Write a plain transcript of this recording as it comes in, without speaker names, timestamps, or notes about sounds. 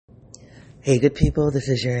Hey, good people, this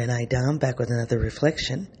is your NI Dom back with another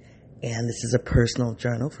reflection, and this is a personal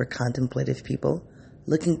journal for contemplative people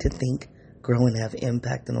looking to think, grow, and have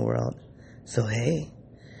impact in the world. So, hey,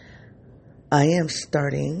 I am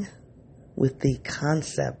starting with the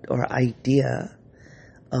concept or idea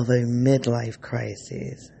of a midlife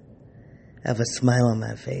crisis. I have a smile on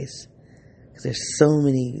my face because there's so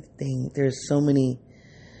many things, there's so many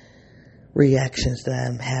reactions that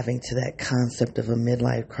I'm having to that concept of a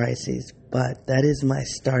midlife crisis, but that is my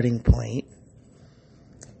starting point.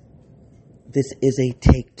 This is a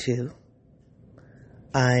take two.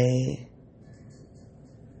 I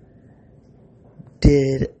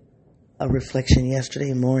did a reflection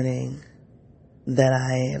yesterday morning that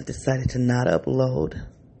I have decided to not upload.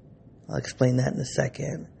 I'll explain that in a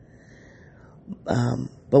second.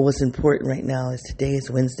 But what's important right now is today is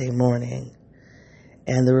Wednesday morning,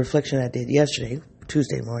 and the reflection I did yesterday,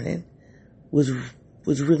 Tuesday morning, was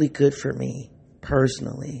really good for me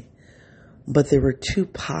personally. But there were two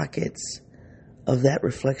pockets of that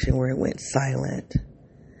reflection where it went silent.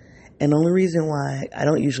 And the only reason why I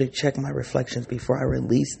don't usually check my reflections before I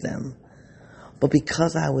release them, but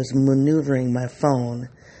because I was maneuvering my phone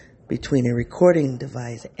between a recording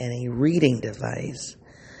device and a reading device,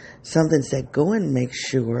 something said, go and make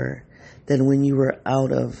sure that when you were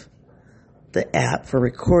out of the app for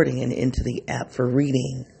recording and into the app for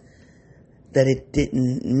reading, that it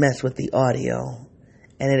didn't mess with the audio,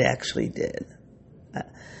 and it actually did.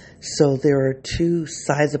 So there are two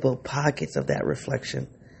sizable pockets of that reflection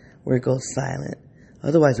where it goes silent.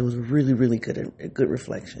 Otherwise, it was really, really a good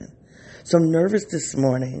reflection. So I'm nervous this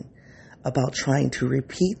morning about trying to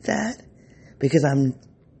repeat that because I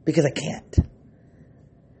can't.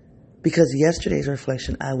 Because yesterday's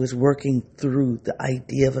reflection, I was working through the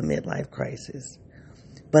idea of a midlife crisis.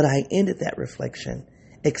 But I ended that reflection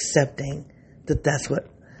accepting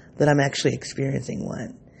that I'm actually experiencing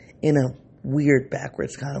one in a weird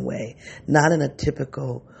backwards kind of way, not in a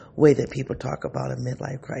typical way that people talk about a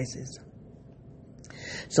midlife crisis.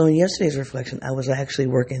 So in yesterday's reflection, I was actually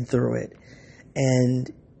working through it. And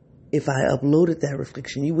if I uploaded that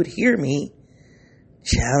reflection, you would hear me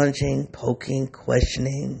challenging, poking,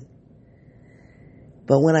 questioning.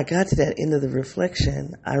 But when I got to that end of the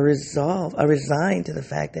reflection, I resigned to the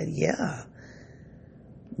fact that, yeah,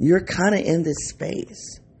 you're kind of in this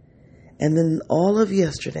space. And then all of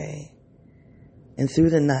yesterday and through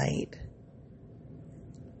the night,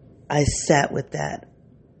 I sat with that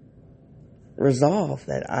resolve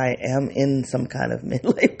that I am in some kind of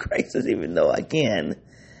midlife crisis, even though again,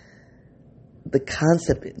 the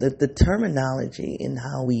concept, the terminology and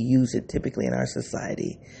how we use it typically in our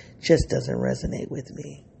society just doesn't resonate with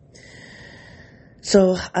me.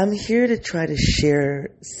 So I'm here to try to share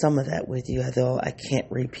some of that with you, although I can't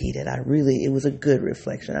repeat it. It was a good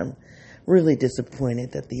reflection. I'm really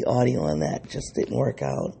disappointed that the audio on that just didn't work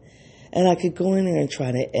out. And I could go in there and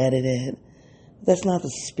try to edit it. That's not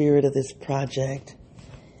the spirit of this project.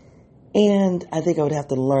 And I think I would have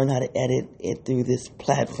to learn how to edit it through this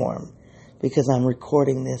platform because I'm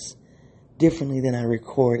recording this differently than I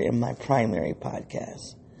record in my primary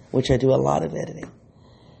podcast, which I do a lot of editing.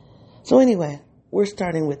 So anyway, we're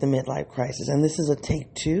starting with the midlife crisis, and this is a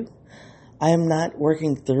take two. I am not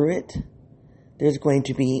working through it. There's going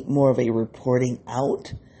to be more of a reporting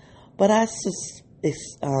out, but I'm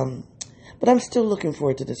still looking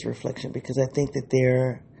forward to this reflection because I think that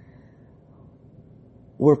there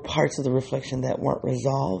were parts of the reflection that weren't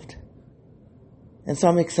resolved, and so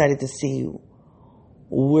I'm excited to see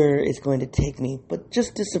where it's going to take me, but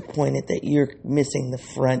just disappointed that you're missing the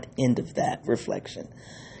front end of that reflection.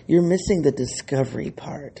 You're missing the discovery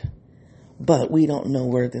part, but we don't know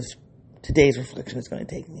where today's reflection is going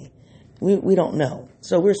to take me. We don't know.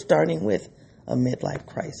 So we're starting with a midlife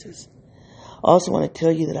crisis. I also want to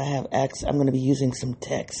tell you that I'm going to be using some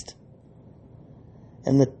text.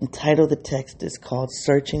 And the title of the text is called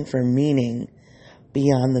Searching for Meaning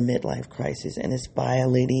Beyond the Midlife Crisis. And it's by a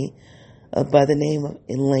lady by the name of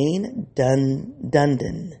Elaine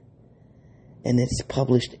Dundon. And it's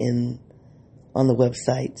published on the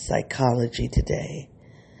website Psychology Today.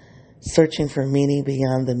 Searching for Meaning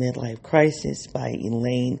Beyond the Midlife Crisis by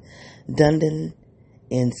Elaine Dundon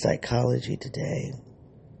in Psychology Today.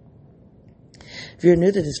 If you're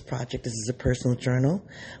new to this project, this is a personal journal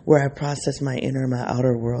where I process my inner and my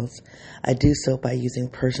outer worlds. I do so by using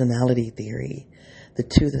personality theory. The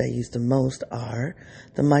two that I use the most are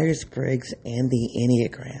the Myers-Briggs and the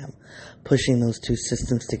Enneagram. Pushing those two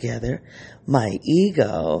systems together, my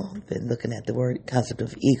ego, been looking at the concept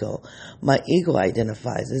of ego, my ego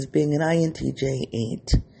identifies as being an INTJ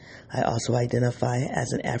 8. I also identify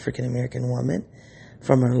as an African American woman,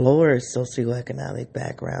 from a lower socioeconomic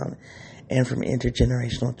background and from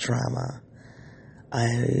intergenerational trauma. I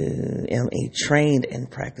am a trained and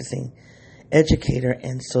practicing educator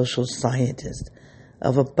and social scientist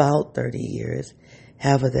of about 30 years.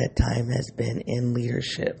 Half of that time has been in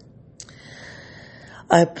leadership.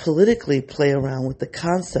 I politically play around with the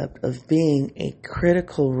concept of being a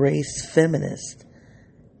critical race feminist.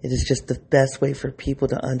 It is just the best way for people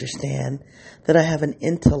to understand that I have an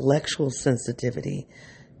intellectual sensitivity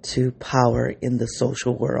to power in the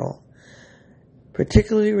social world,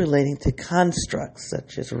 particularly relating to constructs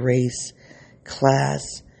such as race, class,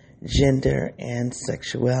 gender, and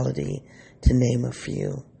sexuality, to name a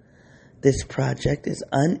few. This project is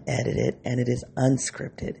unedited and it is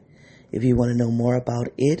unscripted. If you want to know more about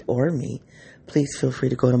it or me, please feel free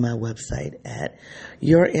to go to my website at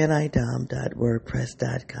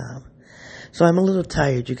yournidom.wordpress.com. So I'm a little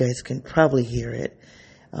tired. You guys can probably hear it.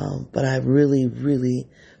 But I really, really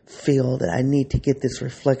feel that I need to get this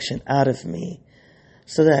reflection out of me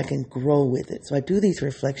so that I can grow with it. So I do these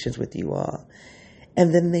reflections with you all.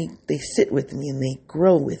 And then they sit with me and they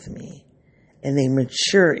grow with me. And they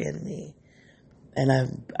mature in me. And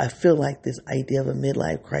I feel like this idea of a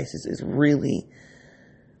midlife crisis is really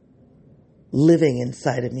living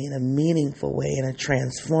inside of me in a meaningful way, in a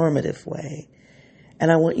transformative way.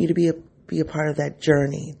 And I want you to be a part of that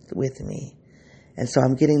journey with me. And so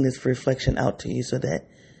I'm getting this reflection out to you so that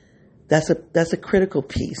that's a critical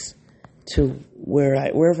piece to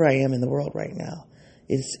wherever I am in the world right now.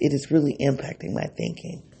 It is really impacting my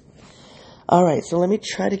thinking. All right, so let me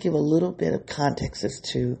try to give a little bit of context as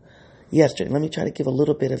to yesterday. Let me try to give a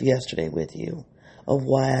little bit of yesterday with you of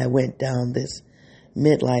why I went down this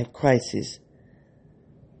midlife crisis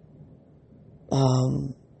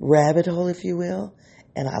rabbit hole, if you will.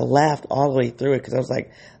 And I laughed all the way through it because I was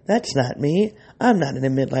like, that's not me. I'm not in a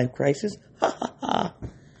midlife crisis. Ha ha ha.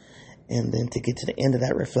 And then to get to the end of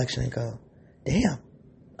that reflection and go, damn,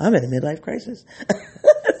 I'm in a midlife crisis.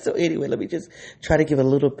 So anyway, let me just try to give a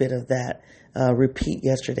little bit of that repeat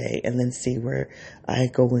yesterday and then see where I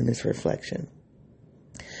go in this reflection.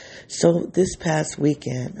 So this past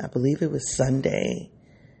weekend, I believe it was Saturday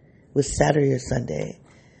or Sunday,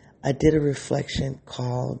 I did a reflection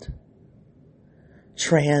called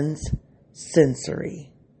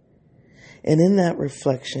Transsensory. And in that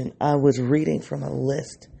reflection, I was reading from a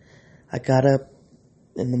list. I got up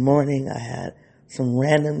in the morning, I had some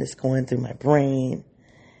randomness going through my brain,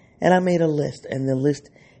 and I made a list, and the list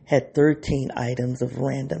had 13 items of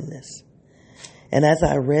randomness. And as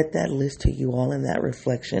I read that list to you all in that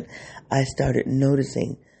reflection, I started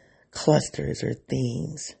noticing clusters or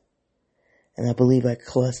themes. And I believe I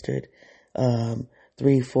clustered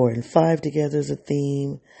 3, 4, and 5 together as a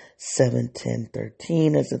theme, 7, 10,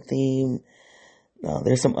 13 as a theme.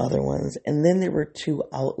 There's some other ones. And then there were 2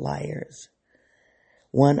 outliers.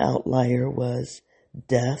 One outlier was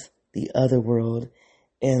death, the other world,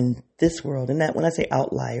 and this world. And that when I say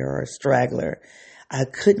outlier or a straggler, I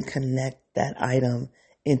couldn't connect that item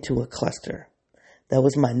into a cluster. That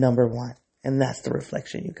was my number 1. And that's the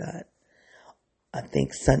reflection you got, I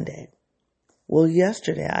think, Sunday. Well,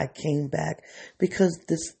 yesterday I came back because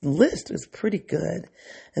this list is pretty good.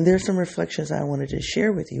 And there's some reflections I wanted to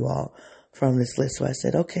share with you all from this list. So I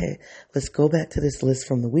said, okay, let's go back to this list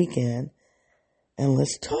from the weekend and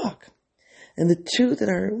let's talk. And the 2 that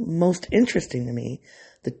are most interesting to me,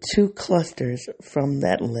 the 2 clusters from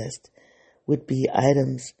that list would be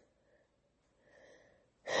items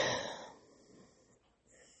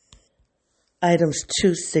items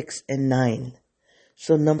 2, 6, and 9.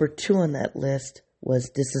 So number 2 on that list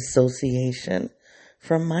was disassociation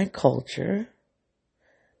from my culture.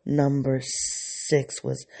 Number 6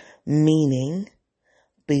 was meaning,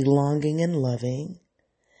 belonging, and loving.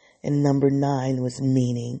 And number 9 was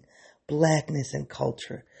meaning, blackness, and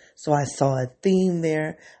culture. So I saw a theme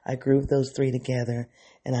there. I grouped those 3 together,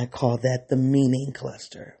 and I called that the meaning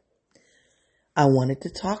cluster. I wanted to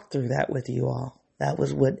talk through that with you all. That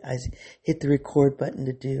was what I hit the record button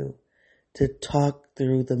to do, to talk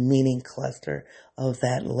through the meaning cluster of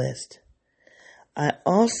that list. I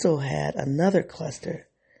also had another cluster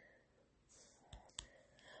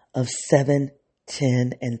of 7,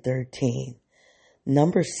 10, and 13.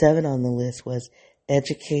 Number 7 on the list was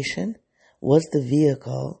education, was the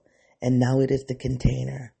vehicle, and now it is the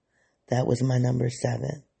container. That was my number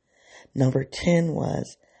 7. Number 10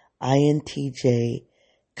 was INTJ,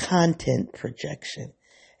 content projection.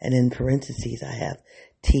 And in parentheses, I have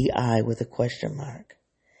TI with a question mark.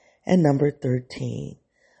 And number 13,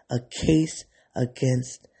 a case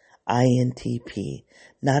against INTP.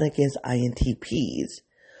 Not against INTPs,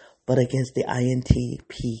 but against the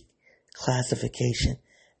INTP classification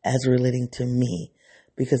as relating to me,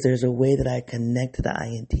 because there's a way that I connect to the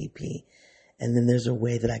INTP, and then there's a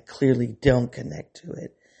way that I clearly don't connect to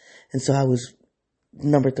it. And so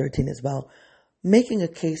number 13 is about making a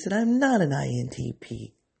case that I'm not an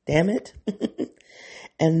INTP. Damn it.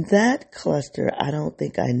 And that cluster, I don't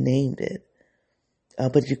think I named it.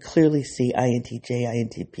 But you clearly see INTJ,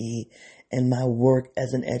 INTP, and my work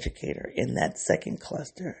as an educator in that second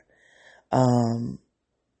cluster. So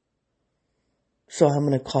I'm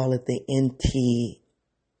going to call it the NT,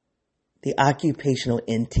 the occupational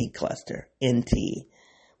NT cluster, NT,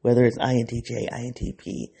 whether it's INTJ,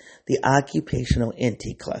 INTP, the occupational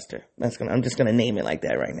NT cluster. I'm just going to name it like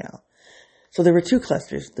that right now. So there were two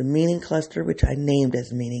clusters, the meaning cluster, which I named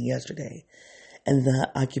as meaning yesterday, and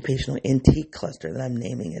the occupational NT cluster that I'm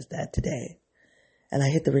naming as that today. And I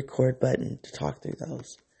hit the record button to talk through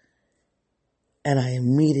those. And I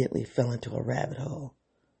immediately fell into a rabbit hole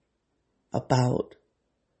about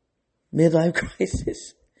midlife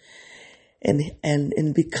crisis.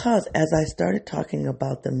 And because as I started talking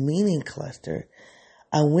about the meaning cluster,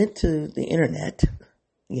 I went to the internet.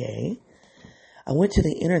 Yay. I went to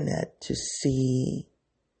the internet to see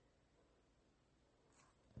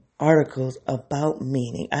articles about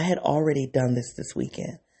meaning. I had already done this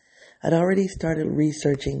weekend. I'd already started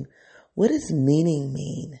researching, what does meaning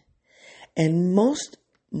mean? And most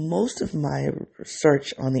of my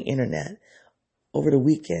research on the internet over the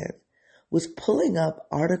weekend was pulling up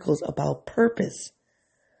articles about purpose,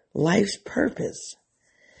 life's purpose.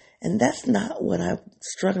 And that's not what I'm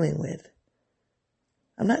struggling with.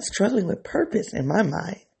 I'm not struggling with purpose in my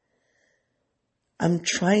mind. I'm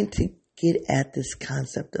trying to get at this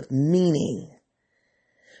concept of meaning.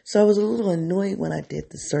 So I was a little annoyed when I did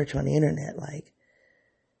the search on the internet,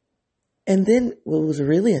 and then what was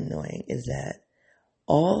really annoying is that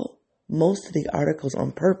most of the articles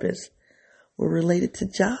on purpose were related to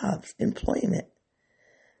jobs, employment.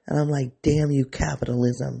 And I'm like, damn you,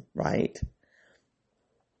 capitalism, right?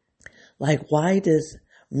 Like, why does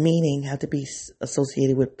meaning have to be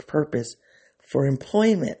associated with purpose for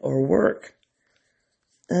employment or work?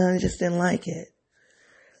 And I just didn't like it.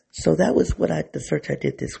 So that was the search I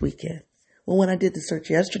did this weekend. Well, when I did the search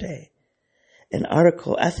yesterday, an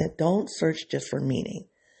article, I said, don't search just for meaning.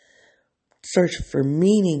 Search for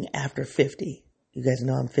meaning after 50. You guys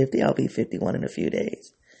know I'm 50. I'll be 51 in a few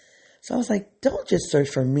days. So I was like, don't just search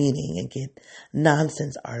for meaning and get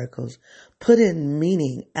nonsense articles. Put in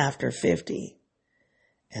meaning after 50.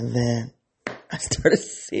 And then I started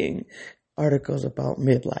seeing articles about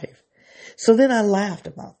midlife. So then I laughed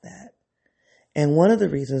about that. And one of the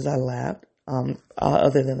reasons I laughed,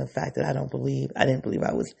 other than the fact that I didn't believe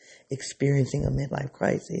I was experiencing a midlife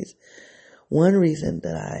crisis. One reason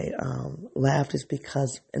that I laughed is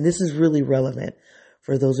because, and this is really relevant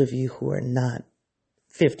for those of you who are not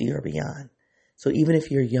 50 or beyond. So even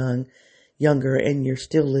if you're younger and you're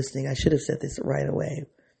still listening, I should have said this right away.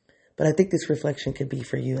 But I think this reflection could be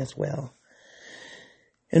for you as well.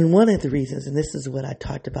 And one of the reasons, and this is what I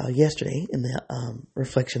talked about yesterday in the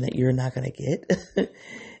reflection that you're not going to get,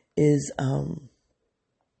 is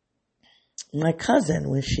my cousin,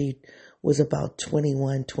 when she was about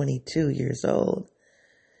 21, 22 years old,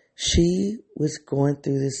 she was going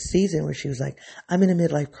through this season where she was like, I'm in a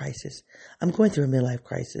midlife crisis. I'm going through a midlife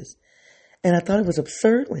crisis. And I thought it was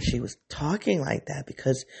absurd when she was talking like that,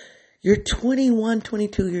 because you're 21,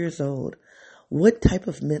 22 years old. What type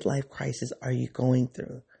of midlife crisis are you going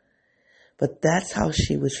through? But that's how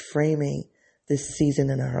she was framing this season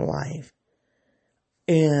in her life.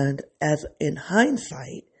 And as in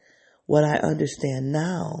hindsight, what I understand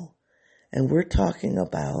now, and we're talking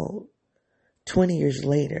about 20 years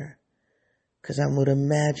later, because I would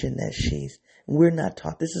imagine that we're not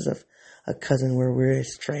taught, this is a cousin where we're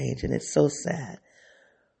estranged, and it's so sad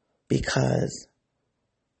because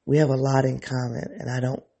we have a lot in common,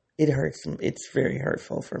 and it hurts, it's very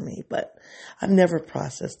hurtful for me, but I've never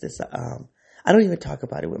processed this. I don't even talk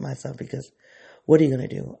about it with myself, because what are you going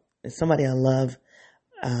to do? It's somebody I love.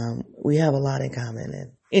 We have a lot in common,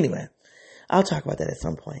 and anyway, I'll talk about that at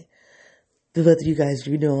some point. But you guys,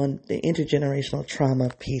 the intergenerational trauma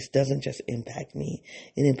piece doesn't just impact me.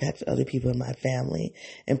 It impacts other people in my family.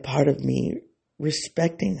 And part of me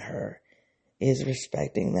respecting her is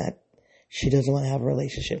respecting that she doesn't want to have a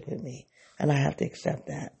relationship with me. And I have to accept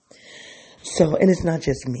that. So, and it's not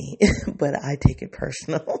just me, but I take it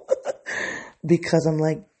personal because I'm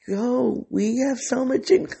like, yo, we have so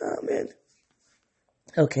much in common.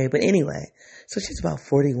 Okay, but anyway, so she's about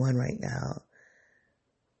 41 right now.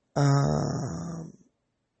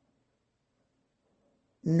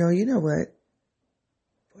 No, you know what?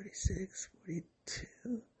 46,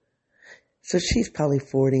 42. So she's probably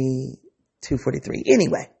 42, 43.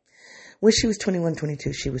 Anyway, when she was 21,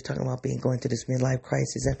 22, she was talking about going through this midlife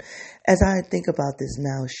crisis. And as I think about this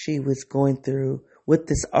now, she was going through what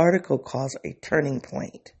this article calls a turning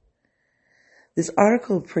point. This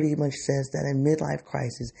article pretty much says that a midlife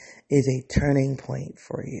crisis is a turning point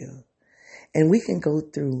for you. And we can go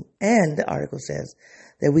through, and the article says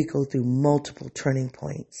that we go through multiple turning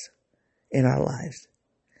points in our lives.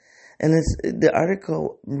 And the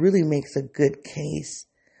article really makes a good case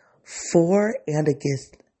for and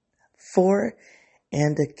against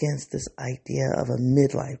this idea of a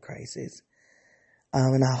midlife crisis.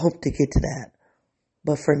 And I hope to get to that.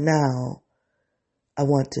 But for now, I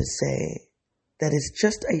want to say that it's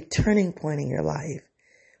just a turning point in your life,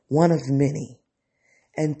 one of many.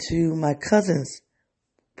 And to my cousin's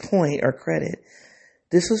point or credit,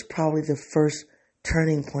 this was probably the first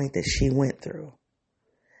turning point that she went through.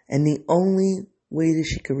 And the only way that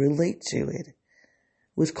she could relate to it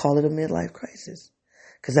was call it a midlife crisis.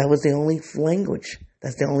 Because that was the only language,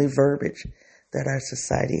 that's the only verbiage that our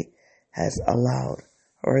society has allowed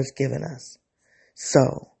or has given us.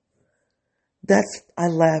 So, I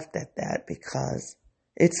laughed at that because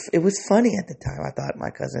it was funny at the time. I thought my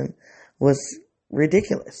cousin was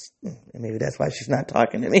ridiculous. And maybe that's why she's not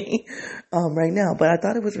talking to me right now. But I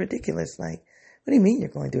thought it was ridiculous. Like, what do you mean you're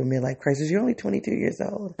going through a midlife crisis? You're only 22 years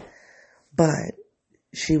old. But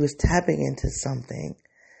she was tapping into something.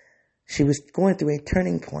 She was going through a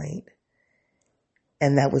turning point,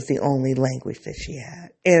 and that was the only language that she had.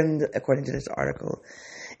 And according to this article,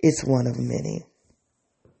 it's one of many.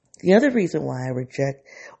 The other reason why I reject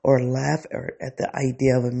or laugh at the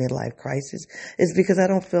idea of a midlife crisis is because I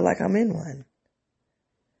don't feel like I'm in one.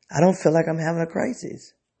 I don't feel like I'm having a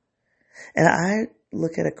crisis. And I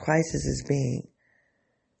look at a crisis as being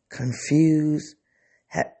confused.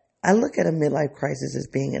 I look at a midlife crisis as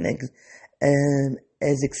being an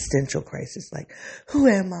existential crisis. Like, who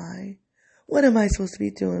am I? What am I supposed to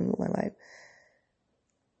be doing with my life?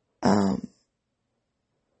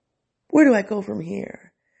 Where do I go from here?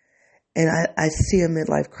 And I see a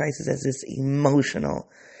midlife crisis as this emotional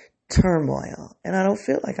turmoil. And I don't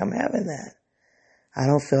feel like I'm having that. I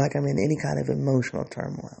don't feel like I'm in any kind of emotional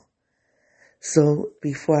turmoil. So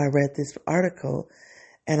before I read this article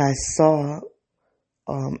and I saw,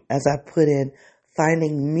 as I put in,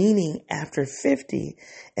 finding meaning after 50,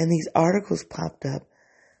 and these articles popped up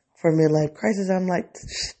for midlife crisis, I'm like,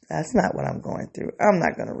 that's not what I'm going through. I'm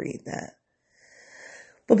not going to read that.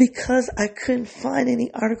 But because I couldn't find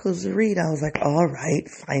any articles to read, I was like, all right,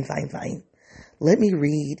 fine. Let me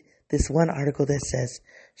read this one article that says,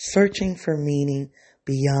 searching for meaning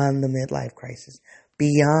beyond the midlife crisis.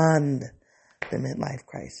 Beyond the midlife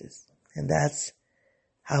crisis. And that's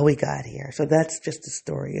how we got here. So that's just the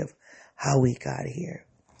story of how we got here.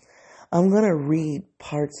 I'm going to read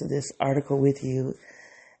parts of this article with you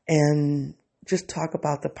and just talk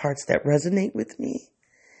about the parts that resonate with me.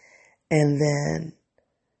 And then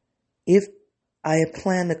if I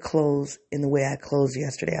plan to close in the way I closed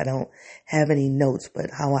yesterday, I don't have any notes, but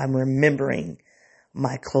how I'm remembering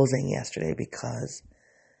my closing yesterday, because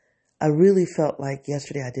I really felt like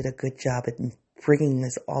yesterday I did a good job at bringing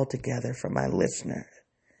this all together for my listener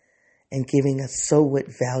and giving a so what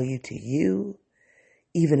value to you,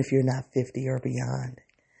 even if you're not 50 or beyond.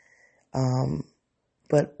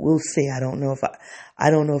 But we'll see. I don't know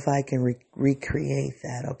if I can recreate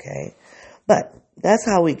that. Okay. But that's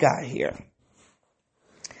how we got here.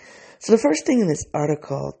 So the first thing in this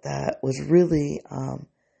article that was really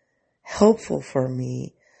helpful for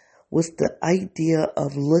me was the idea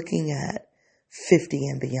of looking at 50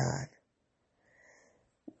 and beyond.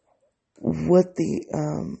 What the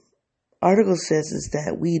article says is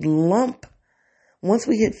that once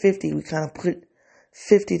we hit 50, we kind of put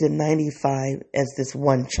 50 to 95 as this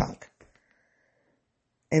one chunk.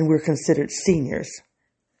 And we're considered seniors.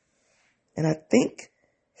 And I think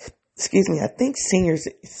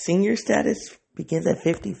senior status begins at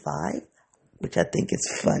 55, which I think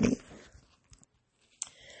is funny.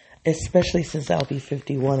 Especially since I'll be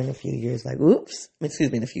 51 in a few years. Like,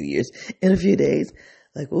 in a few days.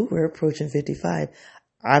 Like, ooh, we're approaching 55.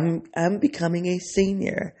 I'm becoming a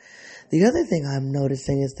senior. The other thing I'm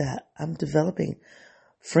noticing is that I'm developing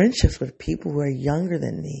friendships with people who are younger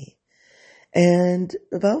than me. And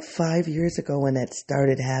about 5 years ago when that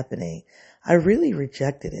started happening, I really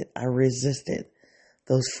rejected it. I resisted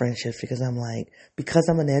those friendships because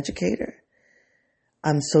I'm an educator,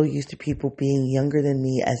 I'm so used to people being younger than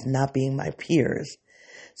me as not being my peers.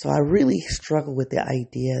 So I really struggle with the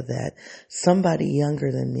idea that somebody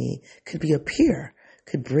younger than me could be a peer,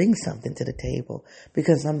 could bring something to the table,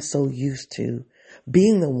 because I'm so used to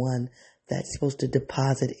being the one that's supposed to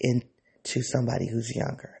deposit into somebody who's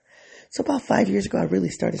younger. So about 5 years ago, I really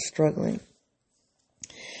started struggling.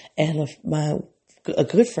 And a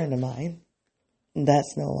good friend of mine,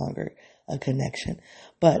 that's no longer a connection,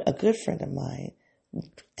 but a good friend of mine,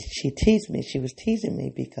 she was teasing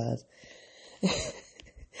me because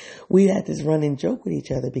we had this running joke with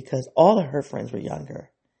each other because all of her friends were younger.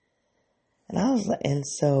 And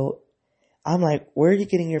so I'm like, where are you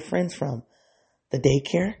getting your friends from? The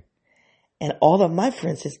daycare? And all of my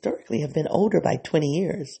friends historically have been older by 20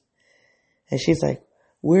 years. And she's like,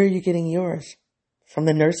 where are you getting yours? From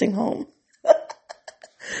the nursing home?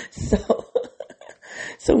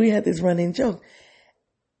 So we had this running joke.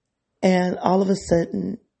 And all of a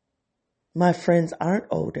sudden, my friends aren't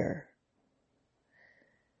older.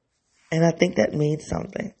 And I think that means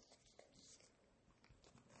something.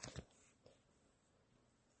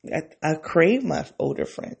 I crave my older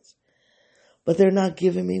friends, but they're not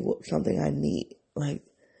giving me something I need. And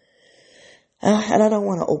I don't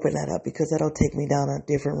want to open that up because that'll take me down a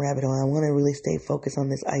different rabbit hole. I want to really stay focused on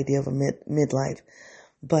this idea of a midlife.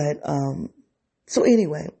 But, so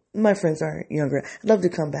anyway, my friends are younger. I'd love to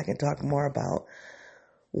come back and talk more about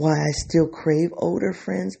why I still crave older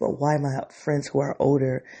friends, but why my friends who are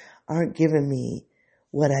older aren't giving me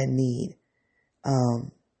what I need.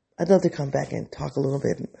 I'd love to come back and talk a little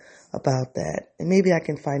bit about that. And maybe I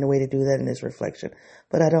can find a way to do that in this reflection,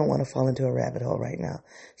 but I don't want to fall into a rabbit hole right now.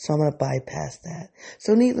 So I'm going to bypass that.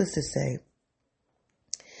 So needless to say,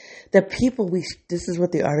 that this is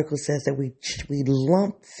what the article says, that we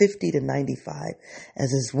lump 50 to 95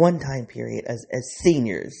 as this one time period as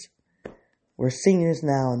seniors. We're seniors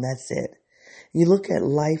now and that's it. You look at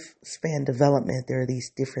lifespan development, there are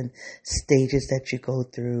these different stages that you go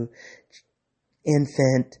through.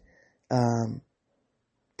 Infant,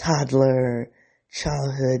 toddler,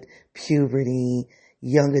 childhood, puberty,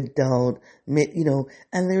 young adult,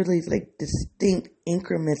 and there are these like distinct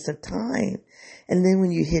increments of time. And then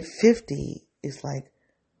when you hit 50, it's like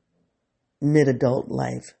mid-adult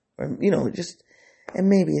life, or, and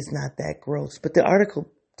maybe it's not that gross, but the article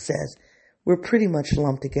says we're pretty much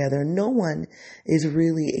lumped together. No one is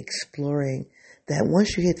really exploring that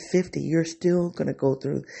once you hit 50, you're still going to go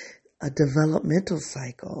through a developmental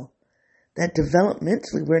cycle. That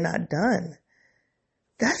developmentally we're not done.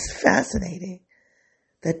 That's fascinating.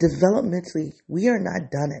 That developmentally we are not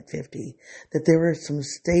done at 50. That there are some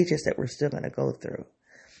stages that we're still going to go through.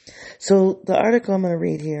 So the article I'm going to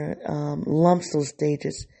read here lumps those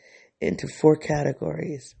stages into 4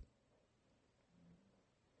 categories.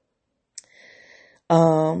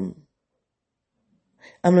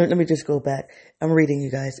 Let me just go back. I'm reading,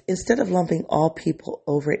 you guys. Instead of lumping all people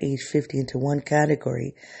over age 50 into one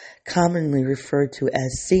category, commonly referred to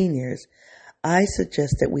as seniors, I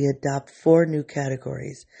suggest that we adopt 4 new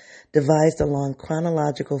categories, devised along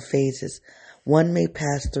chronological phases one may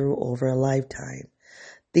pass through over a lifetime.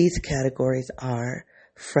 These categories are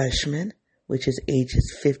freshman, which is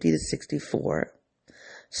ages 50 to 64,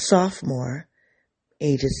 sophomore,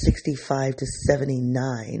 ages 65 to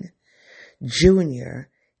 79, junior,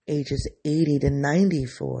 ages 80 to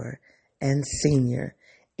 94, and senior,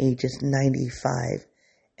 ages 95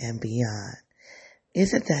 and beyond.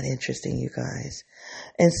 Isn't that interesting, you guys?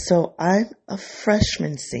 And so I'm a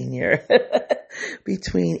freshman senior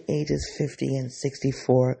between ages 50 and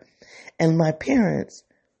 64. And my parents,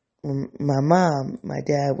 my mom, my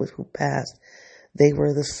dad, who passed, they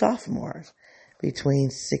were the sophomores between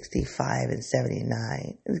 65 and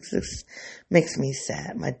 79. It just makes me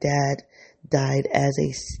sad. My dad died as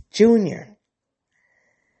a junior.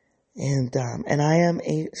 And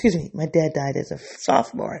my dad died as a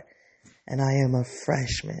sophomore, and I am a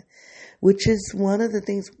freshman, which is one of the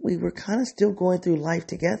things we were kind of still going through life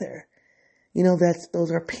together.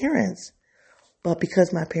 Those are parents. But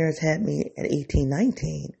because my parents had me at 18,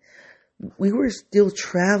 19, we were still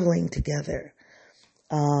traveling together.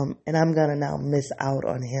 And I'm going to now miss out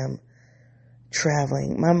on him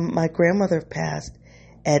traveling. My grandmother passed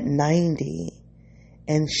at 90,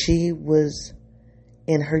 and she was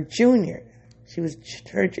in her junior.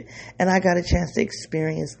 And I got a chance to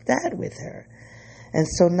experience that with her. And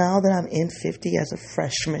so now that I'm in 50 as a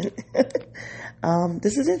freshman,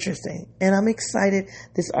 this is interesting. And I'm excited.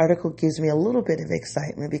 This article gives me a little bit of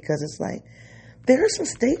excitement because it's like, there are some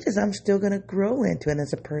stages I'm still going to grow into. And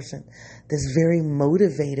as a person that's very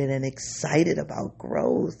motivated and excited about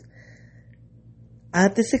growth,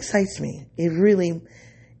 this excites me. It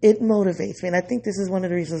motivates me. And I think this is one of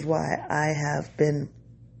the reasons why I have been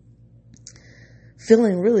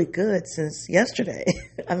feeling really good since yesterday.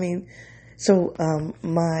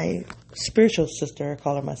 My spiritual sister, I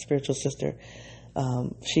call her my spiritual sister,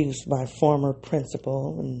 She was my former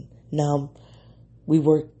principal, and now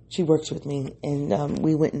she works with me,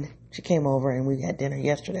 and she came over and we had dinner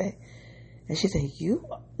yesterday. And she said, "You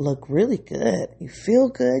look really good. You feel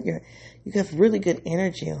good. You have really good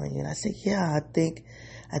energy on you." And I said, "Yeah, I think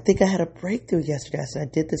I had a breakthrough yesterday." I said, "I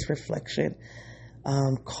did this reflection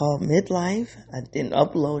called Midlife. I didn't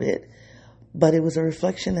upload it, but it was a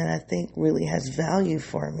reflection that I think really has value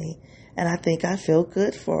for me. And I think I feel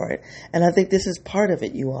good for it. And I think this is part of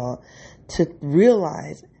it, you all, to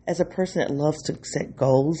realize as a person that loves to set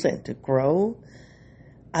goals and to grow,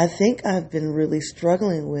 I think I've been really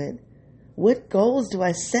struggling with, what goals do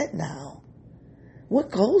I set now?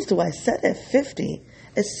 What goals do I set at 50?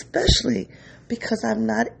 Especially because I'm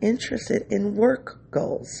not interested in work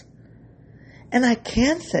goals. And I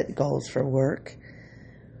can set goals for work,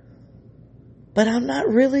 but I'm not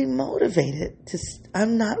really motivated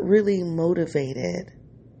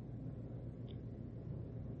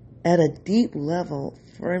at a deep level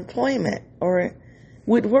for employment or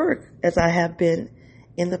with work as I have been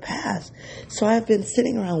in the past. So I've been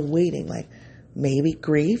sitting around waiting, like maybe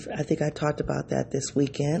grief. I think I talked about that this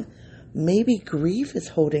weekend. Maybe grief is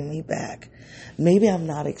holding me back. Maybe I'm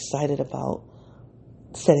not excited about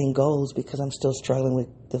setting goals because I'm still struggling with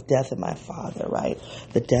the death of my father, right?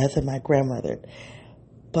 The death of my grandmother.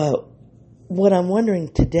 But what I'm wondering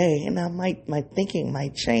today, and my thinking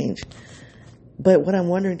might change, but what I'm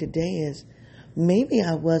wondering today is maybe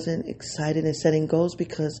I wasn't excited in setting goals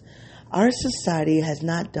because our society has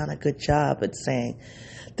not done a good job at saying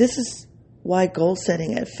this is why goal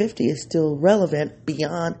setting at 50 is still relevant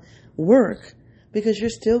beyond work, because you're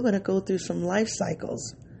still going to go through some life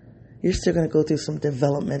cycles. You're still going to go through some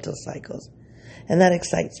developmental cycles. And that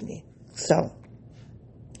excites me. So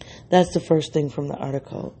that's the first thing from the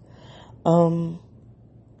article. I'm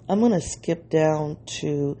going to skip down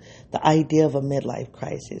to the idea of a midlife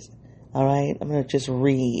crisis. All right? I'm going to just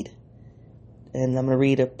read. And I'm going to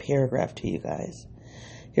read a paragraph to you guys.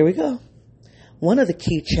 Here we go. One of the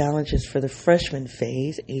key challenges for the freshman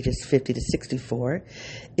phase, ages 50 to 64,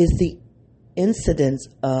 is the incidence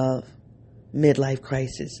of midlife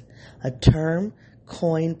crisis, a term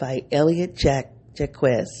coined by Elliot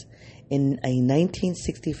Jaques in a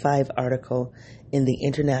 1965 article in the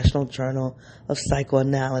International Journal of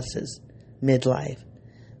Psychoanalysis,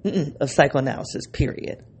 Psychoanalysis,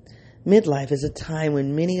 period. Midlife is a time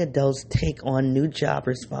when many adults take on new job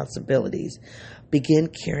responsibilities, begin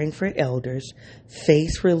caring for elders,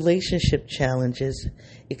 face relationship challenges,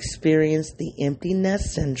 experience the empty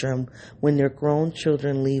nest syndrome when their grown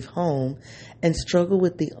children leave home, and struggle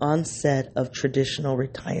with the onset of traditional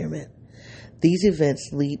retirement. These events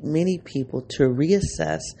lead many people to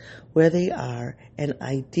reassess where they are and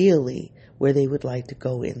ideally where they would like to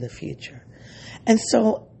go in the future. And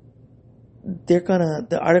so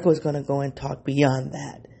the article is going to go and talk beyond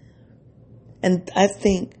that. And I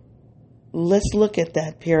think let's look at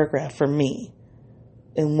that paragraph for me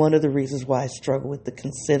and one of the reasons why I struggle with the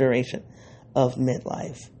consideration of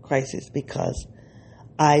midlife crisis, because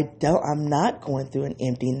I'm not going through an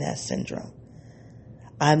empty nest syndrome.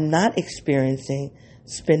 I'm not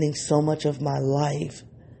spending so much of my life,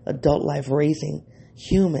 adult life, raising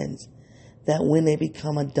humans that when they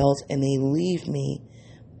become adults and they leave me,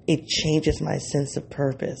 it changes my sense of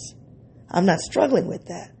purpose. I'm not struggling with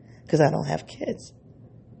that because I don't have kids.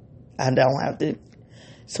 I don't have to.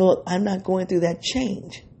 So I'm not going through that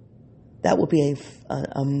change. That would be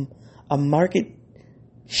a market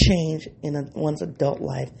change in one's adult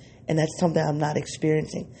life. And that's something I'm not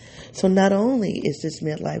experiencing. So not only is this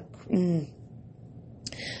midlife,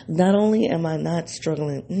 not only am I not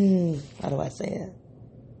struggling, how do I say it?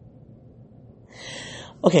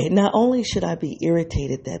 Okay, not only should I be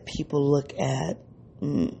irritated that people look at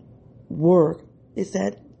work, is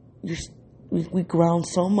that we ground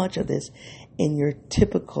so much of this in your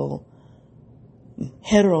typical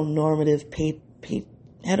heteronormative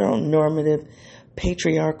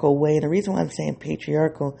patriarchal way. And the reason why I'm saying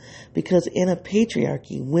patriarchal, because in a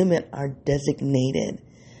patriarchy, women are designated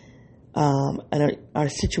and are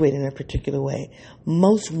situated in a particular way.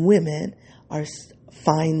 Most women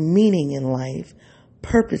find meaning in life,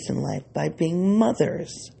 purpose in life, by being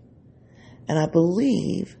mothers. And I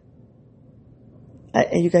believe,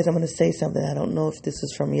 and you guys, I'm going to say something. I don't know if this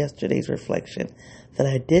is from yesterday's reflection that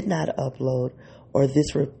I did not upload, or this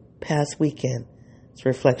past weekend's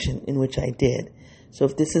reflection in which I did. So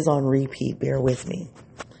if this is on repeat, bear with me.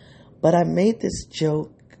 But I made this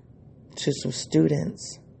joke to some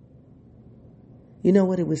students. You know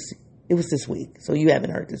what? It was this week, so you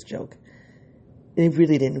haven't heard this joke. It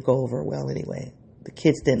really didn't go over well anyway. The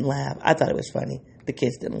kids didn't laugh. I thought it was funny. The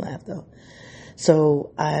kids didn't laugh, though.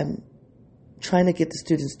 So I'm trying to get the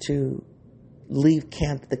students to leave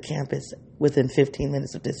the campus within 15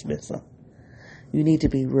 minutes of dismissal. You need to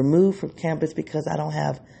be removed from campus because I don't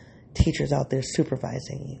have teachers out there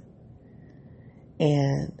supervising you.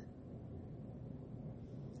 And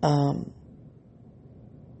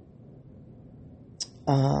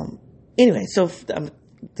anyway, so I'm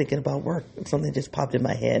thinking about work. Something just popped in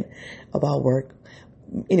my head about work.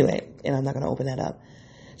 Anyway, and I'm not going to open that up.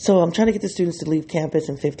 So I'm trying to get the students to leave campus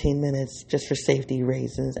in 15 minutes just for safety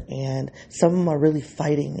reasons. And some of them are really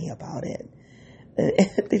fighting me about it.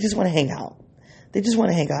 They just want to hang out. They just want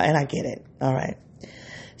to hang out, and I get it. All right.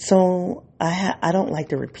 So I don't like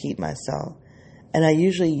to repeat myself, and I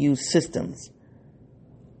usually use systems.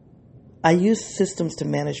 I use systems to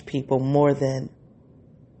manage people more than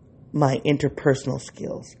my interpersonal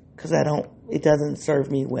skills, because it doesn't serve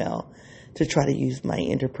me well to try to use my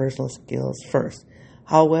interpersonal skills first.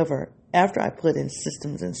 However, after I put in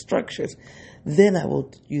systems and structures, then I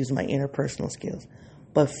will use my interpersonal skills.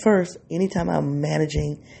 But first, anytime I'm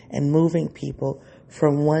managing and moving people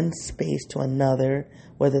from one space to another,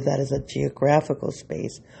 whether that is a geographical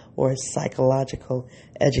space or a psychological,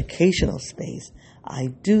 educational space, I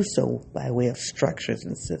do so by way of structures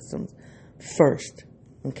and systems first.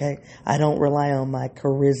 Okay? I don't rely on my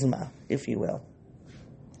charisma, if you will.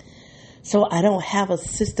 So I don't have a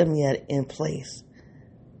system yet in place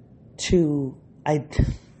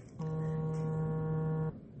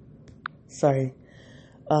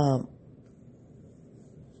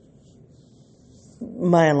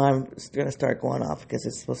my alarm is going to start going off because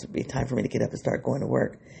it's supposed to be time for me to get up and start going to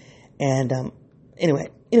work. And anyway,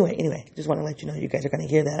 just want to let you know you guys are going to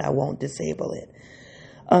hear that. I won't disable it.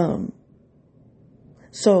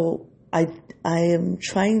 So I am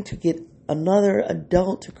trying to get another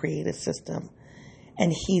adult to create a system,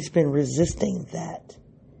 and he's been resisting that.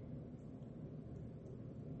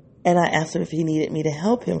 And I asked him if he needed me to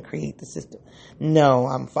help him create the system. No,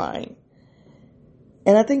 I'm fine.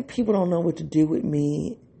 And I think people don't know what to do with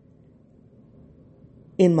me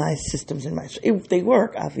in my systems. They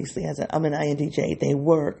work, obviously. I'm an INTJ. They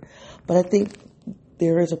work. But I think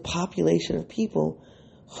there is a population of people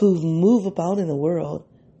who move about in the world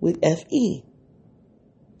with FE.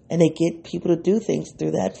 And they get people to do things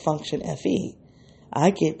through that function FE.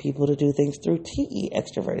 I get people to do things through TE,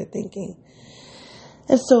 extroverted thinking.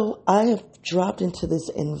 And so I have dropped into this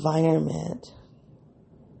environment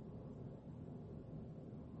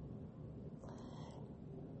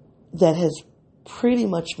that has pretty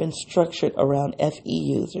much been structured around FE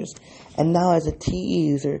users. And now as a TE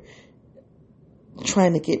user,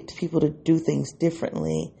 trying to get people to do things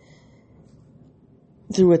differently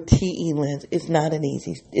through a TE lens, it's not an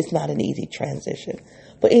easy transition.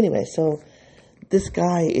 But anyway, so this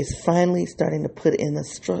guy is finally starting to put in a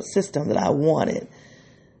system that I wanted.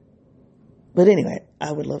 But anyway,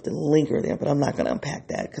 I would love to linger there, but I'm not going to unpack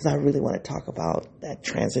that because I really want to talk about that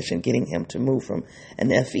transition, getting him to move from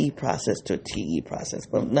an FE process to a TE process,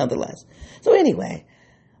 but nonetheless. So anyway,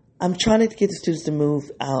 I'm trying to get the students to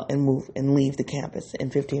move out and leave the campus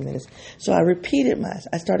in 15 minutes. So I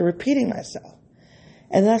started repeating myself.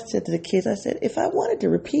 And then I said to the kids, I said, if I wanted to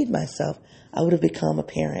repeat myself, I would have become a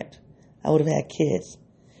parent. I would have had kids.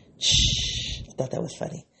 Shh. I thought that was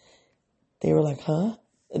funny. They were like, huh?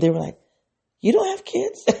 They were like, you don't have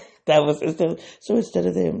kids? So instead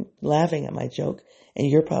of them laughing at my joke, and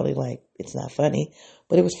you're probably like, it's not funny,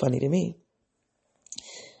 but it was funny to me.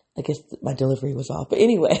 I guess my delivery was off. But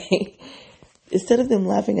anyway, instead of them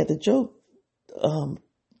laughing at the joke,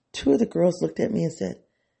 two of the girls looked at me and said,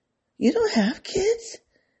 you don't have kids?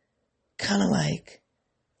 Kind of like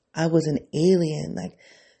I was an alien. Like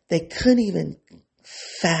they couldn't even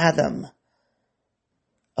fathom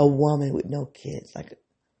a woman with no kids.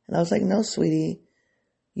 And I was like, no, sweetie,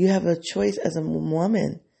 you have a choice as a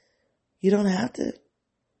woman. You don't have to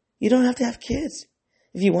have kids.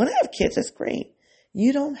 If you want to have kids, that's great.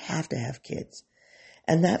 You don't have to have kids.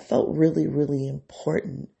 And that felt really, really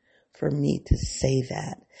important for me to say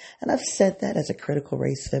that. And I've said that as a critical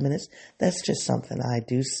race feminist. That's just something I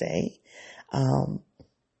do say.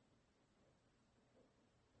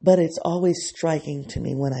 But it's always striking to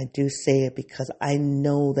me when I do say it because I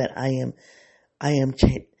know that I'm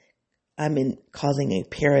causing a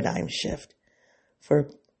paradigm shift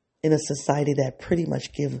in a society that pretty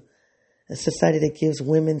much gives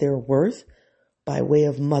women their worth by way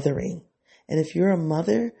of mothering. And if you're a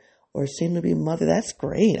mother or seem to be a mother, that's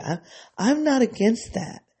great. I'm not against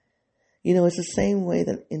that. You know, it's the same way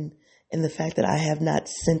that in the fact that I have not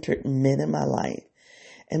centered men in my life.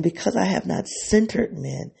 And because I have not centered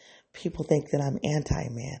men, people think that I'm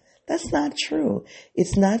anti-man. That's not true.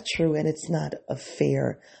 It's not true, and it's not a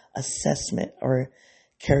fair assessment or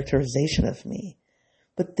characterization of me.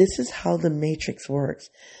 But this is how the matrix works.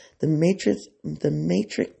 The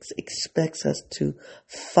matrix expects us to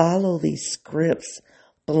follow these scripts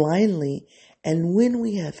blindly. And when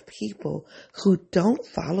we have people who don't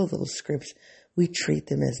follow those scripts, we treat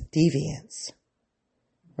them as deviants,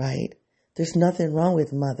 right? There's nothing wrong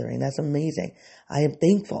with mothering. That's amazing. I am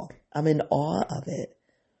thankful. I'm in awe of it.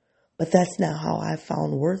 But that's not how I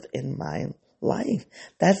found worth in my life.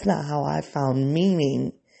 That's not how I found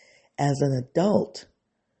meaning as an adult.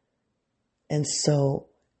 And so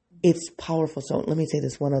it's powerful. So let me say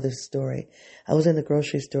this one other story. I was in the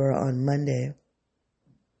grocery store on Monday,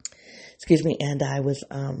 and I was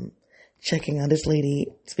checking on this lady.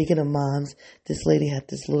 Speaking of moms, this lady had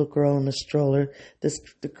this little girl in a stroller.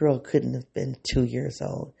 The girl couldn't have been 2 years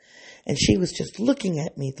old. And she was just looking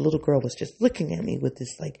at me. The little girl was just looking at me with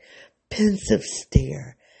this like pensive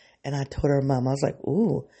stare. And I told her mom, I was like,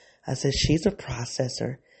 ooh, I said, she's a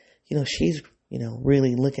processor. She's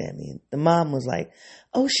really looking at me. The mom was like,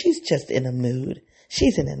 oh, she's just in a mood.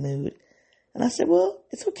 She's in a mood. And I said, well,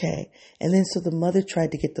 it's okay. And then so the mother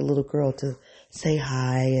tried to get the little girl to say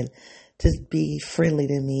hi and to be friendly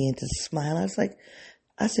to me and to smile.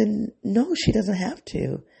 I said, no, she doesn't have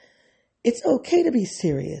to. It's okay to be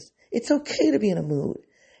serious. It's okay to be in a mood.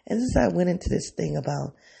 And since I went into this thing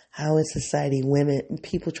about how in society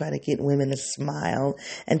people try to get women to smile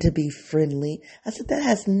and to be friendly. I said, that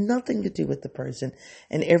has nothing to do with the person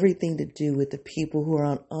and everything to do with the people who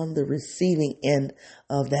are on the receiving end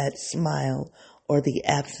of that smile or the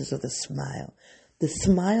absence of the smile. The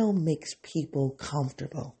smile makes people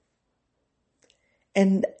comfortable.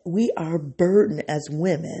 And we are burdened as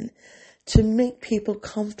women to make people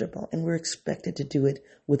comfortable, and we're expected to do it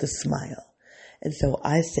with a smile. And so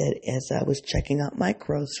I said, as I was checking out my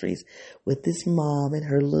groceries with this mom and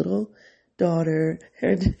her little daughter,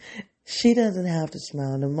 she doesn't have to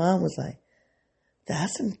smile. And the mom was like,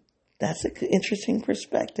 that's an interesting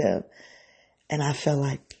perspective. And I felt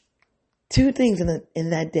like two things in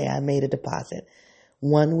that day. I made a deposit.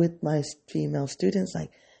 One with my female students, like,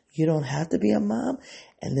 you don't have to be a mom.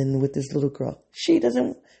 And then with this little girl, she's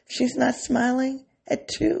not smiling at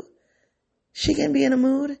 2. She can be in a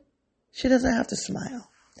mood. She doesn't have to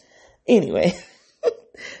smile. Anyway,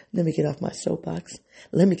 let me get off my soapbox.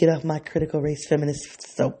 Let me get off my critical race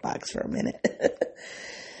feminist soapbox for a minute.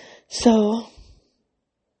 So,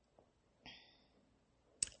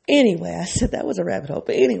 anyway, I said that was a rabbit hole.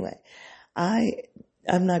 But anyway,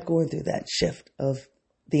 I'm not going through that shift of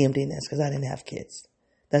the emptiness because I didn't have kids.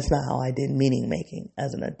 That's not how I did meaning making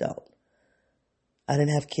as an adult. I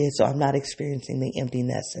didn't have kids, so I'm not experiencing the empty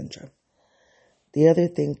nest syndrome. The other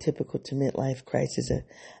thing typical to midlife crisis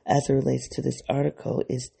as it relates to this article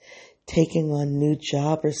is taking on new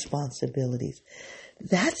job responsibilities.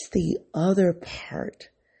 That's the other part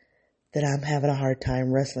that I'm having a hard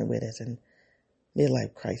time wrestling with as a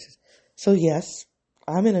midlife crisis. So yes,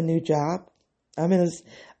 I'm in a new job. The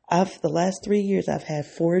last 3 years, I've had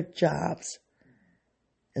 4 jobs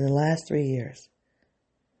in the last 3 years.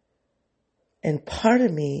 And part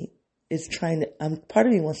of me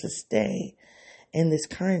wants to stay in this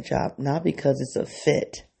current job, not because it's a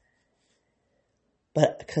fit,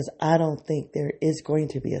 but because I don't think there is going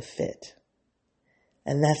to be a fit.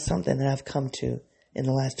 And that's something that I've come to in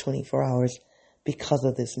the last 24 hours because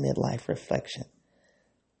of this midlife reflection.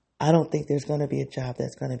 I don't think there's going to be a job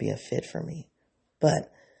that's going to be a fit for me.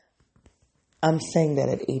 But I'm saying that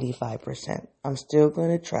at 85%. I'm still going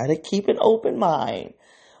to try to keep an open mind.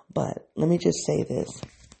 But let me just say this.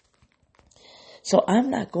 So I'm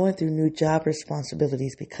not going through new job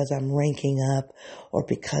responsibilities because I'm ranking up or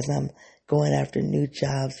because I'm going after new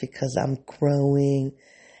jobs because I'm growing.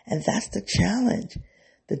 And that's the challenge.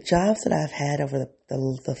 The jobs that I've had over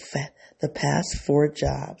the past 4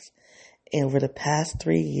 jobs and over the past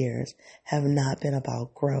 3 years have not been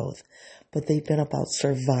about growth, but they've been about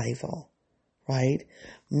survival, right?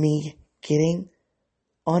 Me getting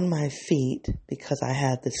on my feet because I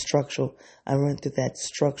went through that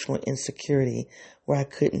structural insecurity where I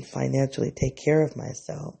couldn't financially take care of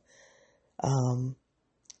myself.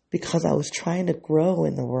 Because I was trying to grow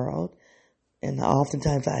in the world. And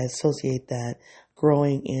oftentimes I associate that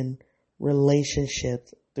growing in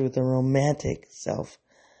relationships through the romantic self.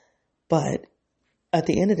 But at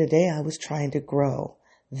the end of the day, I was trying to grow.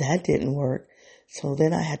 That didn't work. So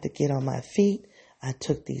then I had to get on my feet. I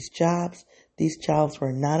took these jobs. These jobs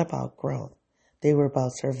were not about growth. They were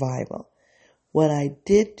about survival. What I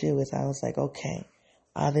did do is I was like, okay,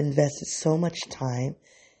 I've invested so much time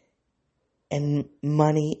and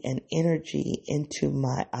money and energy into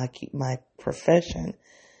my profession,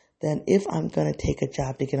 then if I'm going to take a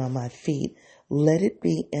job to get on my feet, let it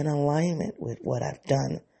be in alignment with what I've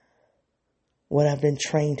done, what I've been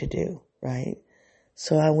trained to do, right?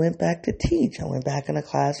 So I went back to teach. I went back in a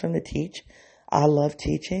classroom to teach. I love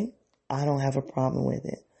teaching. I don't have a problem with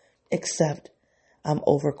it, except I'm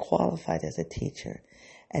overqualified as a teacher.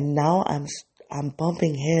 And now I'm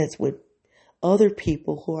bumping heads with other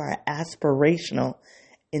people who are aspirational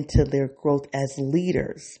into their growth as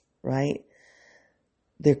leaders, right?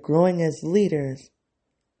 They're growing as leaders,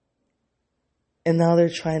 and now they're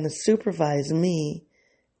trying to supervise me,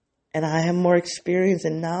 and I have more experience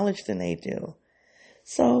and knowledge than they do.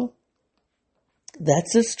 So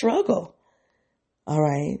that's a struggle. All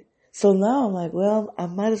right. So now I'm like, well, I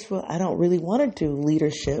might as well, I don't really want to do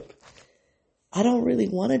leadership. I don't really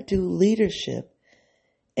want to do leadership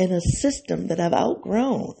in a system that I've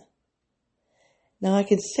outgrown. Now I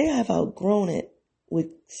can say I've outgrown it with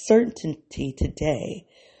certainty today,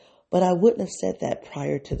 but I wouldn't have said that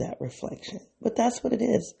prior to that reflection. But that's what it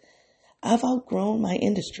is. I've outgrown my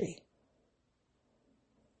industry.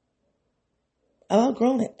 I've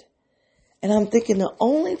outgrown it. And I'm thinking the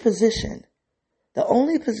only position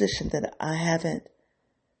that I haven't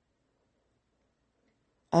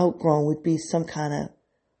outgrown would be some kind of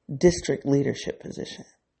district leadership position.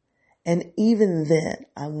 And even then,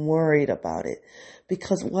 I'm worried about it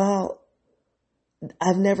because while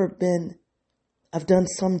I've done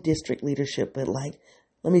some district leadership, but like,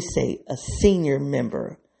 let me say a senior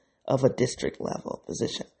member of a district level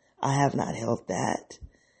position. I have not held that.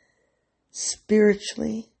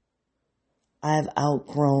 Spiritually, I have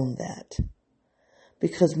outgrown that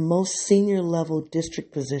because most senior level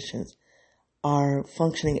district positions are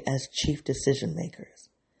functioning as chief decision makers.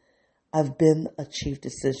 I've been a chief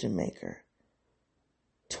decision maker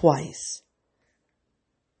twice,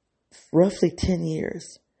 roughly 10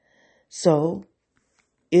 years. So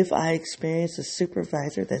if I experience a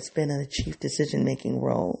supervisor that's been in a chief decision making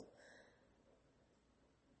role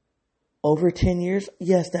over 10 years,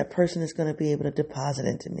 yes, that person is going to be able to deposit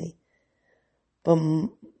into me. But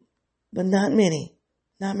not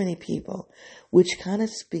many people, which kind of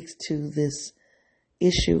speaks to this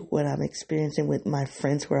issue, what I'm experiencing with my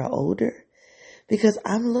friends who are older, because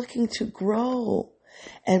I'm looking to grow.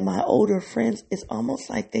 And my older friends, it's almost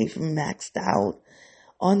like they've maxed out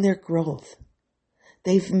on their growth.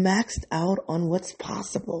 They've maxed out on what's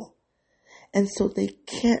possible. And so they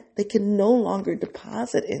can no longer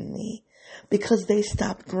deposit in me because they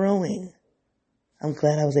stopped growing. I'm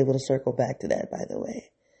glad I was able to circle back to that, by the way.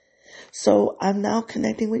 So I'm now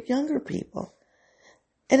connecting with younger people.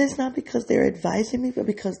 And it's not because they're advising me, but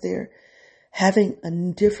because they're having a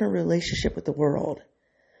different relationship with the world.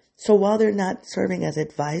 So while they're not serving as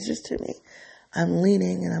advisors to me, I'm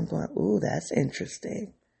leaning and I'm going, ooh, that's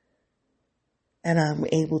interesting. And I'm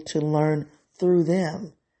able to learn through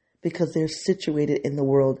them because they're situated in the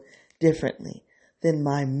world differently than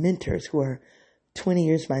my mentors who are 20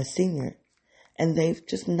 years my senior. And they've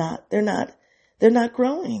just they're not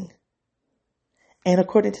growing. And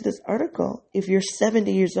according to this article, if you're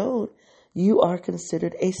 70 years old, you are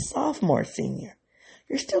considered a sophomore senior.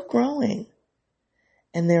 You're still growing.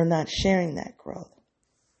 And they're not sharing that growth.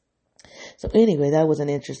 So anyway, that was an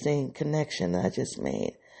interesting connection that I just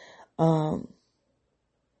made.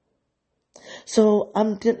 So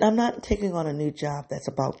I'm not taking on a new job that's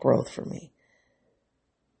about growth for me.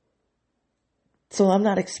 So I'm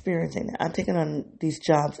not experiencing that. I'm taking on these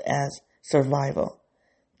jobs as survival.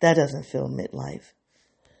 That doesn't feel midlife.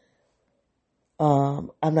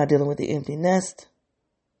 I'm not dealing with the empty nest.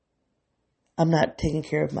 I'm not taking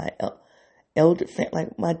care of my elder family,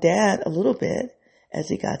 like my dad a little bit as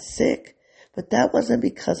he got sick. But that wasn't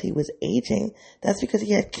because he was aging. That's because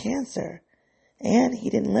he had cancer. And he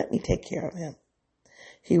didn't let me take care of him.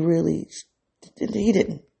 He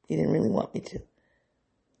didn't really want me to.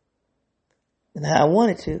 And I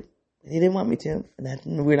wanted to, but he didn't want me to.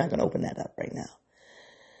 And we're not going to open that up right now.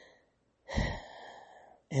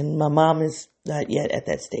 And my mom is not yet at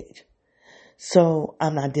that stage. So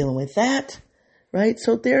I'm not dealing with that, right?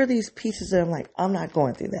 So there are these pieces that I'm like, I'm not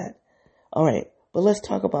going through that. All right, but let's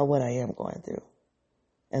talk about what I am going through.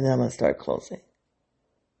 And then I'm going to start closing.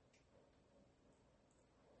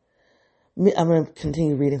 I'm going to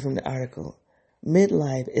continue reading from the article.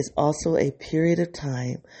 Midlife is also a period of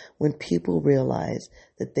time when people realize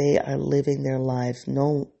that they are living their lives.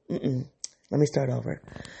 Let me start over.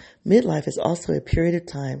 Midlife is also a period of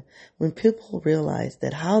time when people realize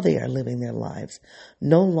that how they are living their lives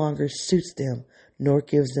no longer suits them nor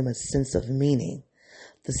gives them a sense of meaning.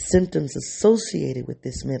 The symptoms associated with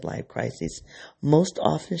this midlife crisis, most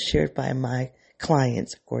often shared by my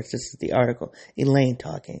clients, of course, this is the article, Elaine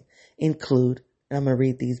talking, include, and I'm going to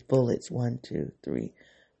read these bullets, 1, 2, 3,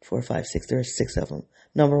 4, 5, 6, there are 6 of them.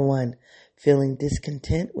 Number 1, feeling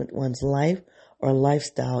discontent with one's life or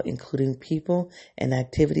lifestyle, including people and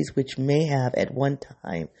activities which may have at one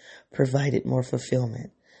time provided more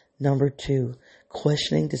fulfillment. Number 2,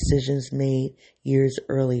 questioning decisions made years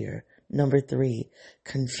earlier. Number 3,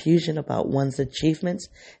 confusion about one's achievements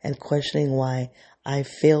and questioning why I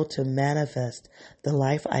failed to manifest the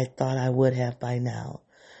life I thought I would have by now.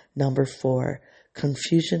 Number 4,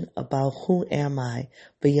 confusion about who am I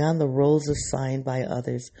beyond the roles assigned by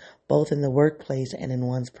others, both in the workplace and in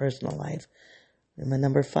one's personal life. And my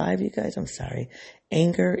number 5, you guys, I'm sorry.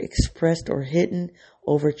 Anger expressed or hidden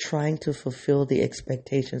over trying to fulfill the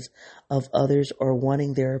expectations of others or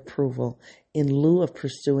wanting their approval in lieu of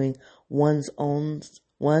pursuing one's own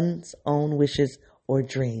wishes or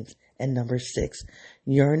dreams. And number 6,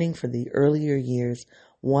 yearning for the earlier years,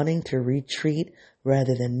 wanting to retreat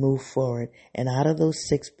rather than move forward. And out of those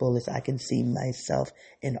 6 bullets, I can see myself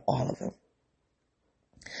in all of them.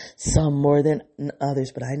 Some more than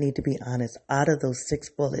others, but I need to be honest. Out of those 6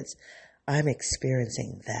 bullets, I'm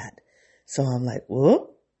experiencing that. So I'm like,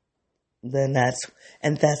 whoop. That's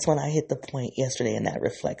when I hit the point yesterday in that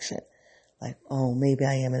reflection. Like, oh, maybe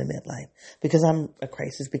I am in a midlife because I'm a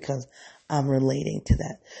crisis, because I'm relating to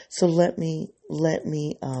that. So let me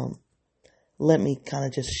kind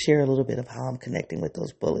of just share a little bit of how I'm connecting with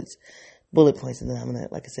those bullet points, and then I'm gonna,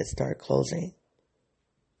 like I said, start closing.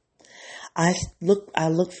 I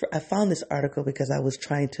found this article because I was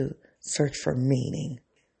trying to search for meaning.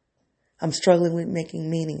 I'm struggling with making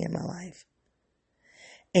meaning in my life.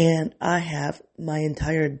 And I have my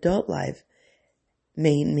entire adult life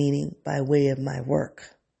made meaning by way of my work.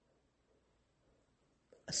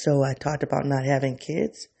 So I talked about not having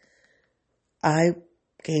kids. I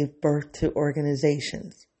gave birth to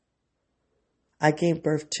organizations. I gave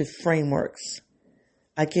birth to frameworks.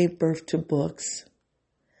 I gave birth to books.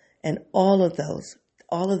 And all of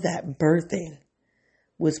that birthing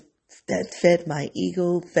that fed my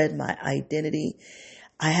ego, fed my identity.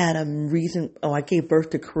 I had a reason. I gave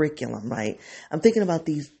birth to curriculum, right? I'm thinking about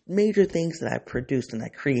these major things that I produced and I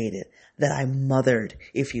created, that I mothered,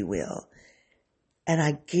 if you will. And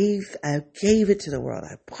I gave it to the world.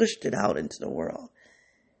 I pushed it out into the world.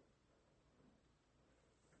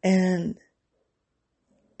 And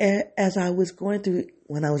as I was going through,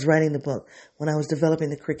 when I was writing the book, when I was developing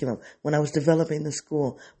the curriculum, when I was developing the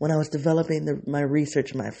school, when I was developing my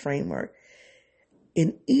research, my framework,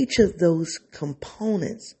 in each of those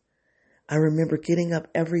components, I remember getting up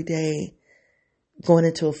every day, going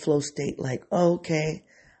into a flow state like, oh, okay,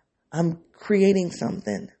 I'm creating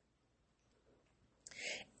something.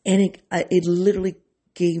 And it literally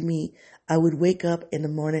gave me, I would wake up in the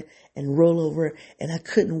morning and roll over, and I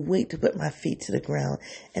couldn't wait to put my feet to the ground.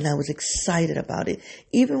 And I was excited about it.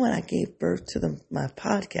 Even when I gave birth to my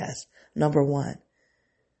podcast, number 1,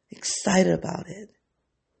 excited about it.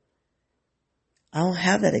 I don't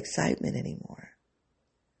have that excitement anymore.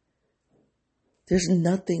 There's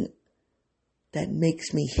nothing that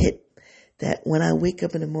makes me hit that when I wake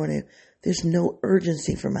up in the morning, there's no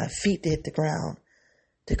urgency for my feet to hit the ground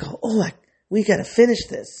to go, we got to finish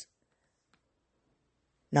this.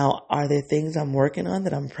 Now, are there things I'm working on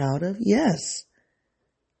that I'm proud of? Yes.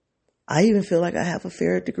 I even feel like I have a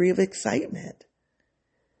fair degree of excitement,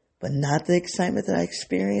 but not the excitement that I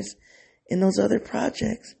experienced in those other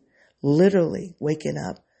projects. Literally waking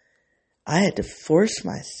up, I had to force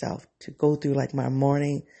myself to go through like my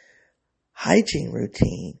morning hygiene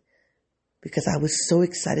routine because I was so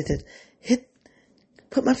excited to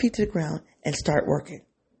put my feet to the ground and start working.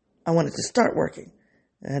 I wanted to start working.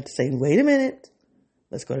 I had to say, wait a minute.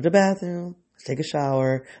 Let's go to the bathroom. Let's take a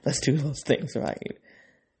shower. Let's do those things, right?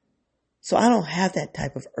 So I don't have that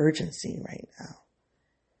type of urgency right now.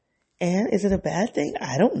 And is it a bad thing?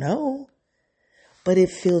 I don't know. But it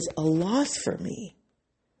feels a loss for me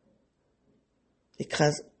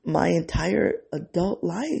because my entire adult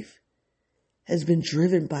life has been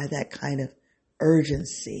driven by that kind of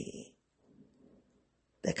urgency,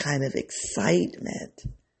 that kind of excitement.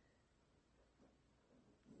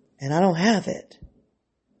 And I don't have it.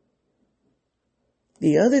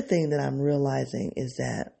 The other thing that I'm realizing is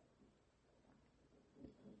that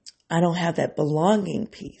I don't have that belonging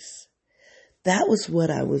piece. That was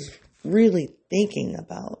what I was really thinking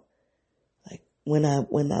about. Like when I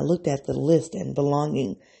looked at the list, and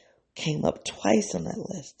belonging came up twice on that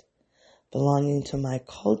list. Belonging to my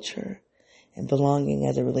culture and belonging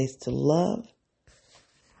as it relates to love.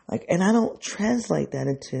 Like, and I don't translate that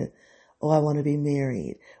into, oh, I want to be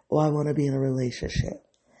married, or I want to be in a relationship.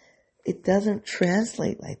 It doesn't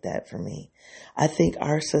translate like that for me. I think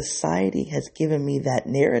our society has given me that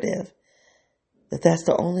narrative that that's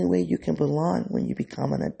the only way you can belong when you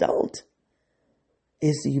become an adult,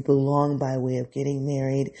 is you belong by way of getting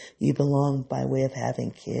married, you belong by way of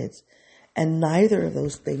having kids. And neither of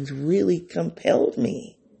those things really compelled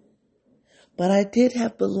me. But I did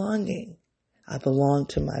have belonging. I belonged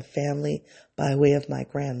to my family by way of my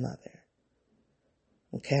grandmother.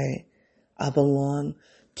 Okay? I belong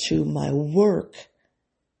to my work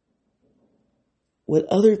with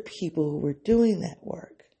other people who were doing that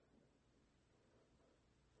work.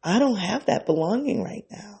 I don't have that belonging right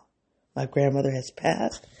now. My grandmother has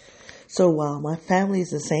passed. So while my family is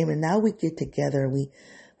the same, and now we get together, we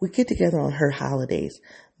get together on her holidays.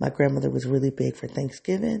 My grandmother was really big for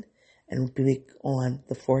Thanksgiving and big on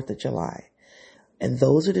the 4th of July. And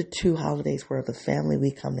those are the two holidays where the family,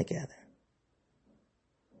 we come together.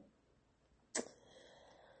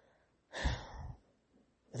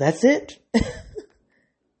 That's it.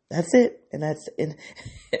 That's it. And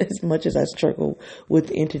as much as I struggle with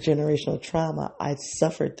intergenerational trauma, I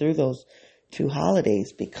suffered through those two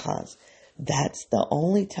holidays because that's the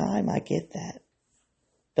only time I get that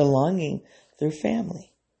belonging through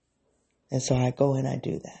family. And so I go and I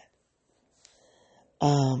do that.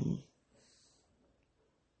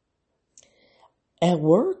 At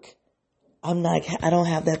work, I don't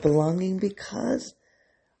have that belonging because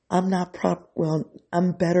I'm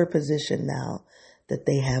better positioned now that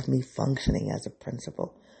they have me functioning as a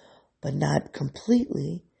principal, but not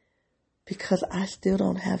completely, because I still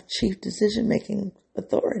don't have chief decision-making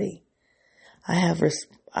authority. I have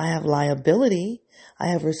liability, I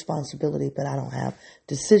have responsibility, but I don't have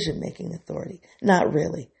decision-making authority. Not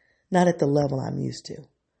really. Not at the level I'm used to.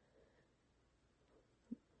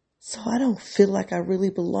 So I don't feel like I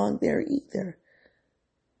really belong there either.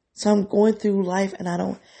 So I'm going through life and I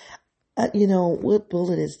don't, what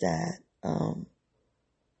bullet is that?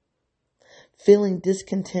 Feeling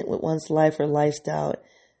discontent with one's life or lifestyle.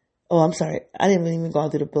 Oh, I'm sorry. I didn't even go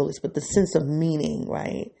through the bullets, but the sense of meaning,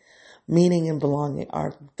 right? Meaning and belonging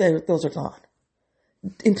those are gone.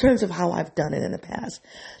 In terms of how I've done it in the past,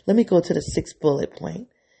 let me go to the 6th bullet point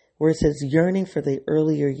where it says yearning for the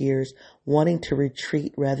earlier years, wanting to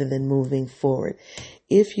retreat rather than moving forward.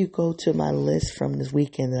 If you go to my list from this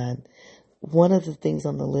weekend, one of the things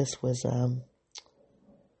on the list was,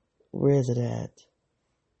 where is it at?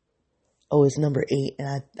 Oh, it's number 8.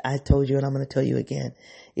 And I told you, and I'm going to tell you again.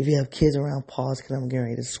 If you have kids around, pause because I'm getting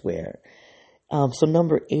ready to swear. So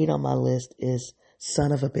number 8 on my list is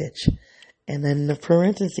son of a bitch. And then in the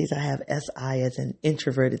parentheses, I have SI as in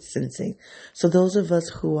introverted sensing. So those of us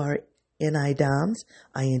who are NIDOMs,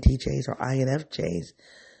 INTJs, or INFJs,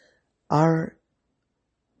 are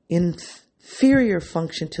inferior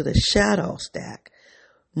function to the shadow stack.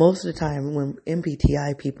 Most of the time when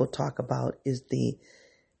MBTI people talk about is the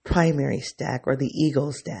primary stack or the ego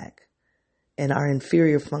stack. And our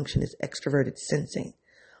inferior function is extroverted sensing.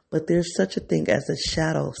 But there's such a thing as a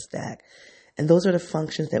shadow stack. And those are the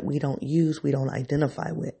functions that we don't use, we don't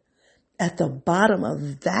identify with. At the bottom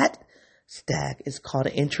of that stack is called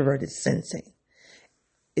introverted sensing.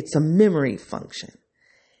 It's a memory function.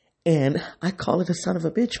 And I call it a son of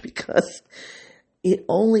a bitch because it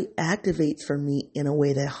only activates for me in a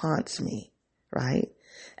way that haunts me, right?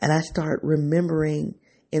 And I start remembering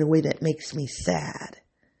in a way that makes me sad.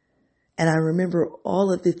 And I remember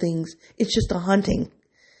all of the things. It's just a hunting.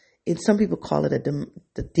 Some people call it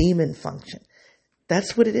the demon function.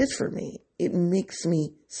 That's what it is for me. It makes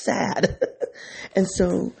me sad. And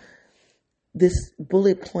so this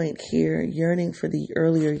bullet point here, yearning for the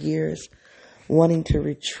earlier years, wanting to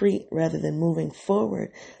retreat rather than moving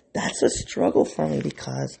forward, that's a struggle for me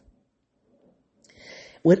because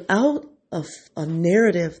without a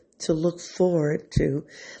narrative to look forward to,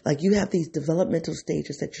 like you have these developmental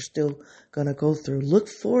stages that you're still going to go through. Look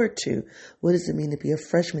forward to what does it mean to be a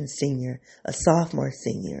freshman senior, a sophomore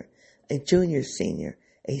senior, a junior senior,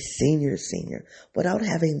 a senior senior. Without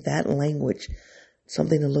having that language,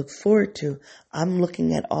 something to look forward to, I'm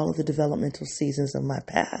looking at all of the developmental seasons of my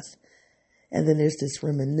past. And then there's this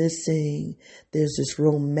reminiscing, there's this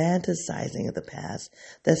romanticizing of the past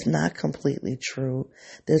that's not completely true.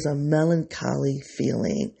 There's a melancholy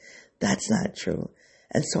feeling that's not true.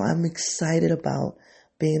 And so I'm excited about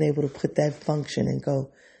being able to put that function and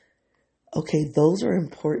go, okay, those are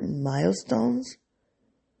important milestones,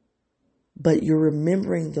 but you're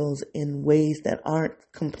remembering those in ways that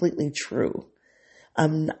aren't completely true.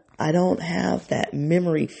 I don't have that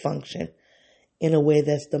memory function in a way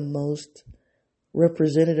that's the most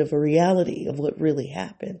representative or reality of what really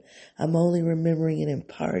happened. I'm only remembering it in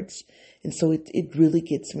parts. And so it really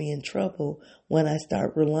gets me in trouble when I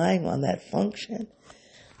start relying on that function.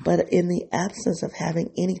 But in the absence of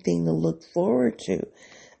having anything to look forward to,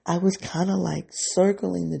 I was kind of like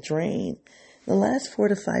circling the drain. The last 4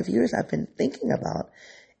 to 5 years, I've been thinking about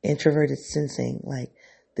introverted sensing. Like,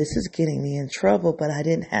 this is getting me in trouble, but I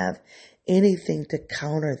didn't have anything to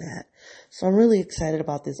counter that. So I'm really excited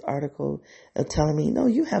about this article of telling me, no,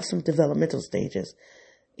 you have some developmental stages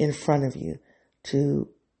in front of you to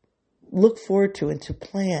look forward to and to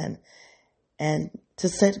plan and to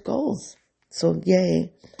set goals. So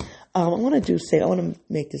yay. I want to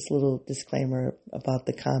make this little disclaimer about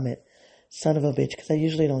the comment, son of a bitch, because I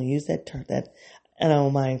usually don't use that term, and I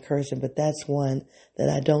don't mind cursing, but that's one that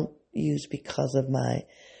I don't use because of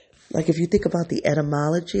if you think about the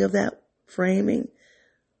etymology of that framing,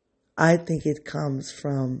 I think it comes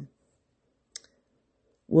from,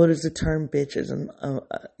 what is the term bitch? As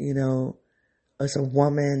as a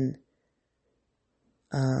woman,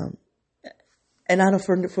 and I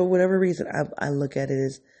don't, for whatever reason, I look at it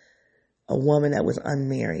as a woman that was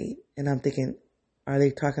unmarried. And I'm thinking, are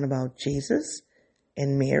they talking about Jesus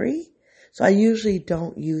and Mary? So I usually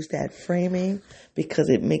don't use that framing because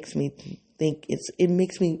it makes me think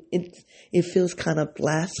it feels kind of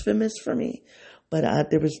blasphemous for me. But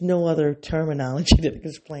there was no other terminology that could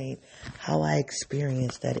explain how I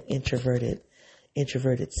experienced that introverted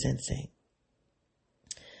sensing.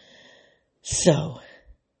 So,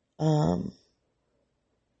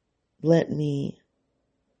 let me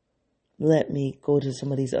go to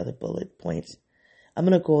some of these other bullet points. I'm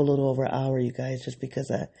going to go a little over an hour, you guys, just because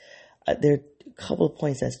there are a couple of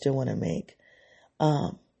points I still want to make.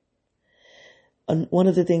 One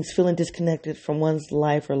of the things, feeling disconnected from one's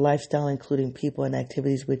life or lifestyle, including people and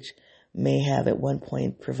activities which may have at one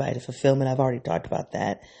point provided fulfillment. I've already talked about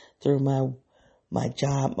that through my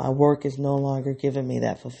job. My work is no longer giving me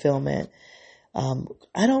that fulfillment.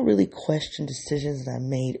 I don't really question decisions that I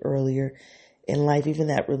made earlier in life, even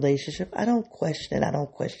that relationship. I don't question it. I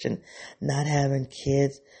don't question not having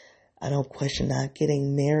kids. I don't question not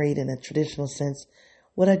getting married in a traditional sense.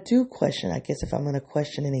 What I do question, I guess if I'm going to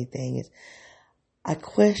question anything, is I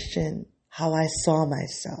question how I saw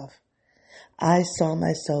myself. I saw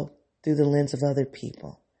myself through the lens of other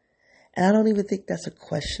people. And I don't even think that's a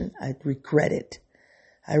question. I regret it.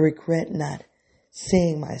 I regret not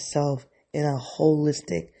seeing myself in a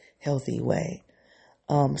holistic, healthy way.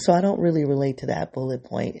 So I don't really relate to that bullet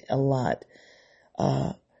point a lot.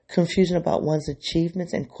 Confusion about one's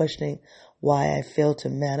achievements and questioning why I failed to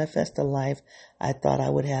manifest the life I thought I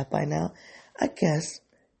would have by now. I guess,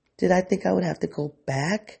 did I think I would have to go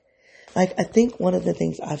back? I think one of the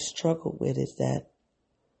things I've struggled with is that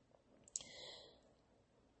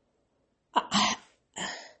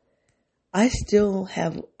I still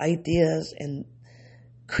have ideas and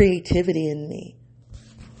creativity in me,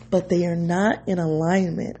 but they are not in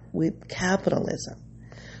alignment with capitalism.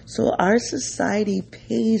 So our society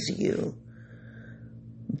pays you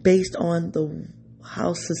based on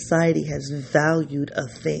how society has valued a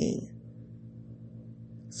thing.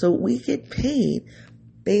 So we get paid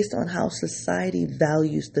based on how society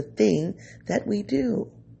values the thing that we do.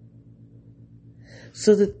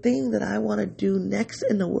 So the thing that I want to do next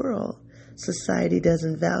in the world, society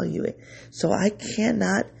doesn't value it. So I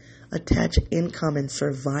cannot attach income and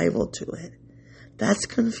survival to it. That's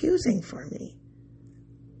confusing for me.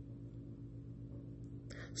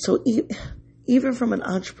 So even from an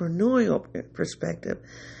entrepreneurial perspective,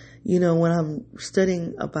 when I'm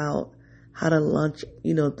studying about how to launch,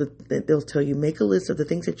 they'll tell you, make a list of the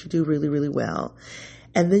things that you do really, really well.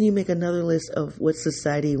 And then you make another list of what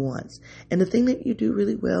society wants. And the thing that you do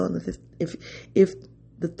really well, and if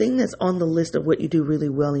the thing that's on the list of what you do really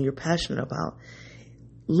well and you're passionate about,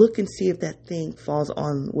 look and see if that thing falls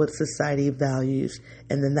on what society values.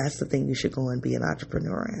 And then that's the thing you should go and be an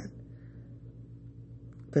entrepreneur in.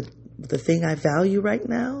 But the thing I value right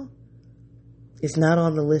now is not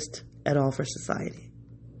on the list at all for society.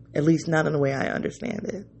 At least not in the way I understand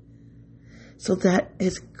it. So it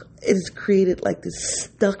has created like this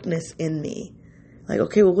stuckness in me. Like,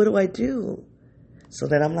 okay, well, what do I do? So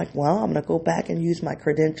then I'm like, well, I'm going to go back and use my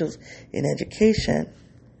credentials in education.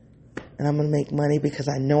 And I'm going to make money because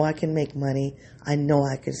I know I can make money. I know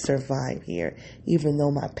I can survive here, even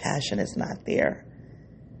though my passion is not there.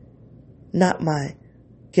 Not my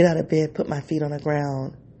get out of bed, put my feet on the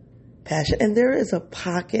ground passion. And there is a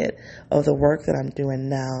pocket of the work that I'm doing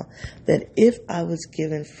now that if I was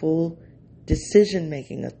given full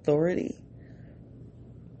decision-making authority,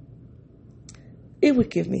 it would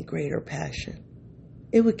give me greater passion.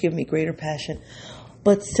 it would give me greater passion.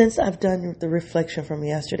 But since I've done the reflection from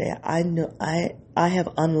yesterday, I know I have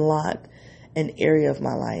unlocked an area of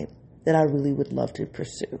my life that I really would love to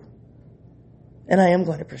pursue. And I am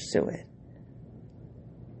going to pursue it.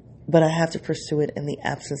 But I have to pursue it in the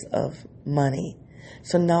absence of money.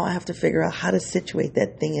 So now I have to figure out how to situate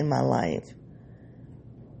that thing in my life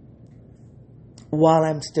while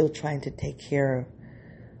I'm still trying to take care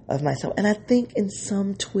of myself. And I think in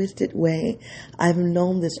some twisted way, I've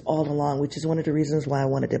known this all along, which is one of the reasons why I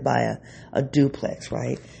wanted to buy a duplex,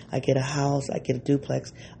 right? I get a house, I get a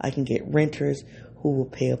duplex, I can get renters who will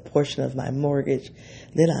pay a portion of my mortgage.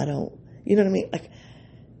 Then I don't, you know what I mean? Like,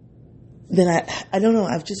 then I don't know,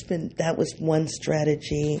 that was one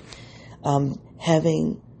strategy.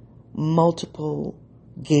 Having multiple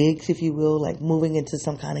gigs, if you will, like moving into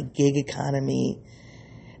some kind of gig economy.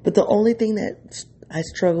 But the only thing that I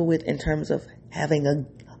struggle with in terms of having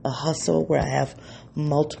a hustle where I have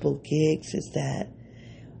multiple gigs is that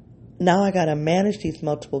now I got to manage these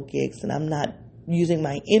multiple gigs and I'm not using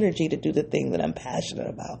my energy to do the thing that I'm passionate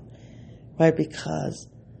about, right? Because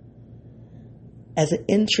as an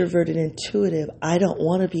introverted intuitive, I don't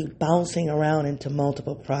want to be bouncing around into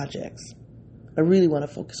multiple projects. I really want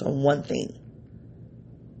to focus on one thing.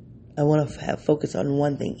 I want to have focus on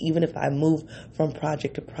one thing. Even if I move from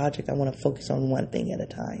project to project, I want to focus on one thing at a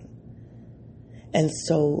time. And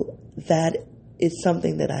so that is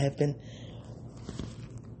something that I've been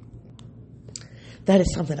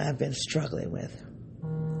struggling with.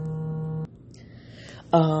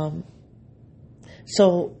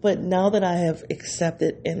 But now that I have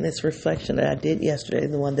accepted in this reflection that I did yesterday,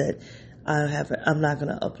 the one that I'm not going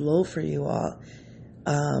to upload for you all,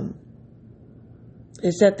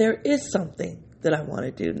 is that there is something that I want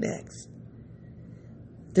to do next.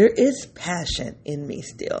 There is passion in me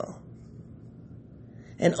still.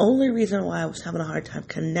 And only reason why I was having a hard time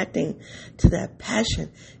connecting to that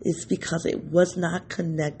passion is because it was not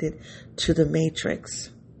connected to the matrix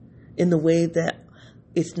in the way that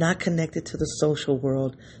it's not connected to the social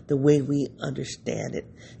world the way we understand it.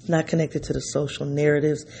 It's not connected to the social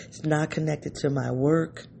narratives. It's not connected to my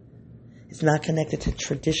work. It's not connected to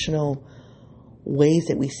traditional ways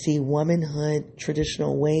that we see womanhood,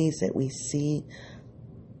 traditional ways that we see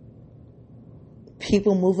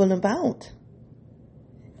people moving about.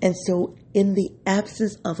 And so in the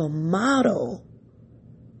absence of a model,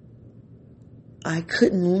 I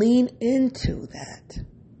couldn't lean into that.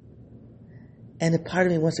 And a part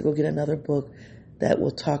of me wants to go get another book that will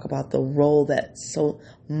talk about the role that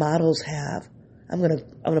models have. I'm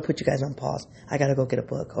gonna put you guys on pause. I gotta go get a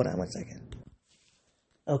book. Hold on one second.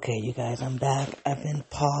 Okay, you guys, I'm back. I've been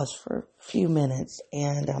paused for a few minutes,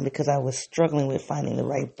 and because I was struggling with finding the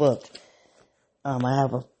right book. I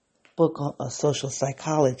have a book on social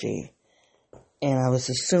psychology, and I was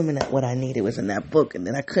assuming that what I needed was in that book, and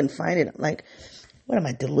then I couldn't find it. I'm like, what am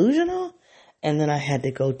I, delusional? And then I had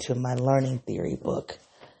to go to my learning theory book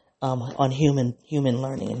on human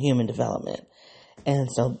learning and human development. And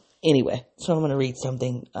so anyway, so I'm going to read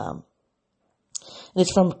something. And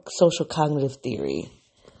it's from social cognitive theory.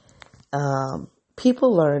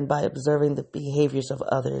 People learn by observing the behaviors of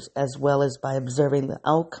others as well as by observing the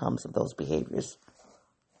outcomes of those behaviors.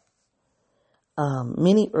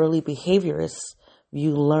 Many early behaviorists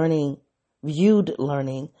viewed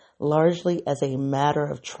learning largely as a matter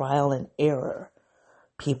of trial and error.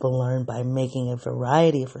 People learn by making a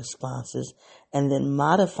variety of responses and then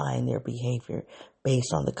modifying their behavior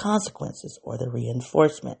based on the consequences or the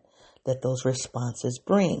reinforcement that those responses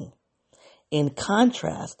bring. In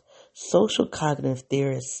contrast, social cognitive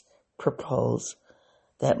theorists propose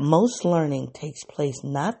that most learning takes place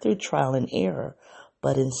not through trial and error,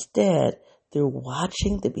 but instead through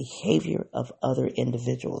watching the behavior of other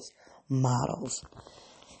individuals, models.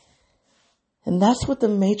 And that's what the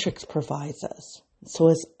matrix provides us.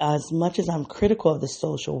 So as much as I'm critical of the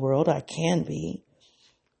social world, I can be,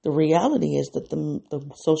 the reality is that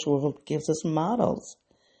the social world gives us models.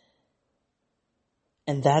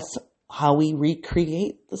 And that's how we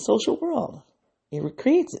recreate the social world. It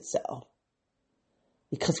recreates itself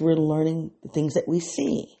because we're learning the things that we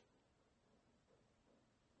see.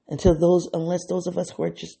 Unless those of us who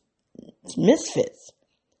are just misfits,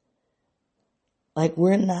 like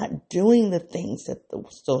we're not doing the things that the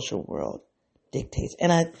social world dictates.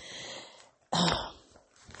 And and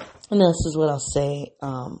this is what I'll say.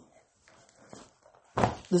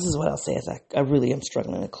 This is what I'll say as I really am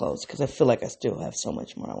struggling to close because I feel like I still have so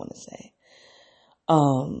much more I want to say.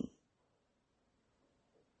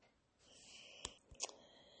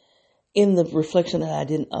 In the reflection that I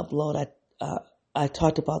didn't upload, I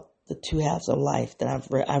talked about the two halves of life that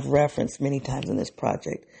I've referenced many times in this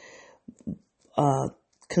project,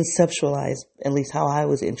 conceptualized, at least how I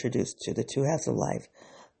was introduced to the two halves of life,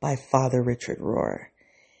 by Father Richard Rohr.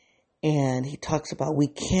 And he talks about we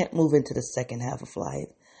can't move into the second half of life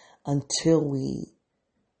until we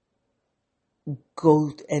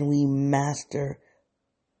go and we master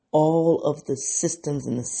all of the systems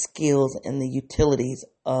and the skills and the utilities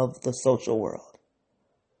of the social world.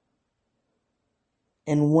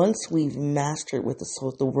 And once we've mastered what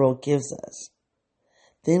the world gives us,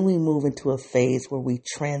 then we move into a phase where we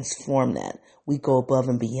transform that. We go above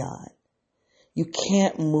and beyond. You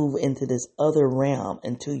can't move into this other realm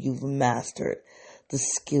until you've mastered the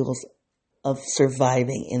skills of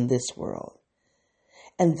surviving in this world.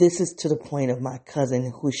 And this is to the point of my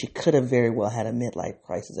cousin, who she could have very well had a midlife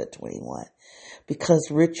crisis at 21. Because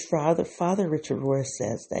Father Richard Rohr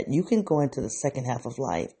says that you can go into the second half of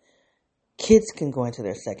life. Kids can go into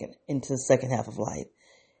the second half of life.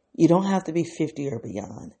 You don't have to be 50 or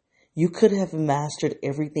beyond. You could have mastered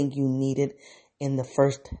everything you needed in the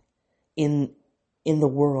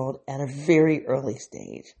world at a very early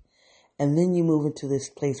stage. And then you move into this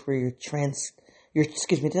place where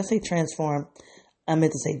did I say transform? I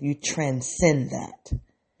meant to say you transcend that.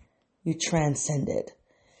 You transcend it.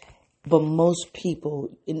 But most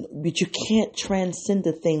people, but you can't transcend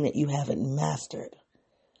the thing that you haven't mastered.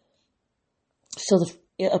 So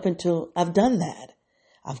up until I've done that,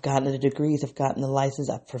 I've gotten the degrees, I've gotten the license,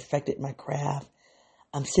 I've perfected my craft.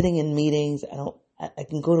 I'm sitting in meetings. I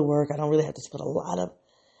can go to work. I don't really have to spend a lot of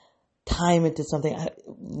time into something.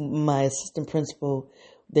 My assistant principal,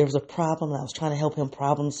 there was a problem and I was trying to help him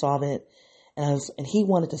problem solve it. And he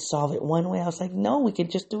wanted to solve it one way. I was like, no, we can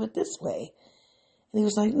just do it this way. And he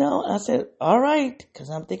was like, no. And I said, all right. Because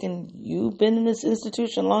I'm thinking you've been in this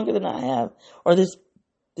institution longer than I have, or this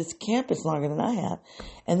campus longer than I have.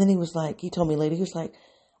 And then he told me later, he was like,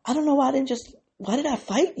 I don't know why did I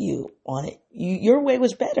fight you on it? Your way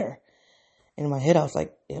was better. And in my head, I was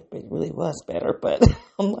like, yep, it really was better. But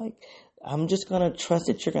I'm like, I'm just going to trust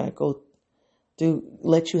that you're going to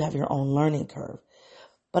let you have your own learning curve.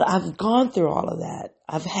 But I've gone through all of that.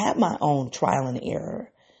 I've had my own trial and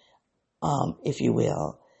error, if you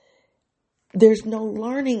will. There's no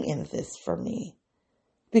learning in this for me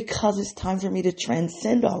because it's time for me to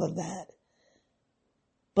transcend all of that.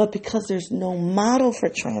 But because there's no model for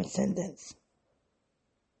transcendence,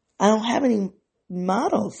 I don't have any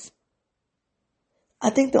models. I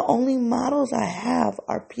think the only models I have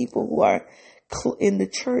are people who are in the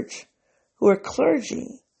church, who are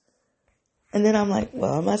clergy. And then I'm like,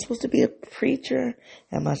 well, am I supposed to be a preacher?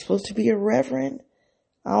 Am I supposed to be a reverend?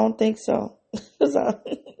 I don't think so.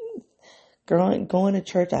 Going to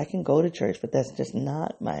church, I can go to church, but that's just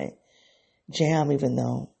not my jam, even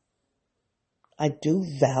though I do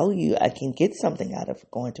value, I can get something out of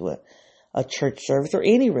going to a church service or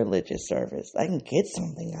any religious service. I can get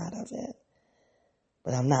something out of it.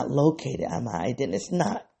 But I'm not located. It's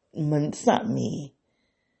not me.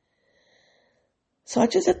 So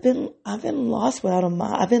I've been lost without a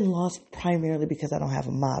model. I've been lost primarily because I don't have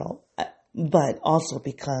a model, but also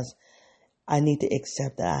because I need to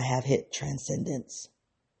accept that I have hit transcendence.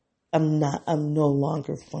 I'm no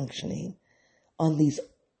longer functioning on these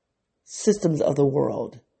systems of the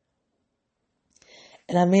world.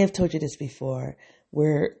 And I may have told you this before,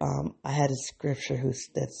 where I had a scripture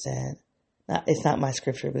that said, it's not my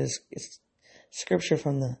scripture, but it's scripture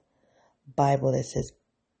from the Bible that says,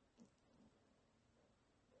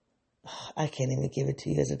 I can't even give it to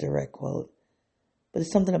you as a direct quote, but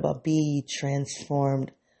it's something about be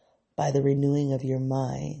transformed by the renewing of your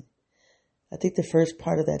mind. I think the first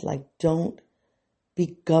part of that, like, don't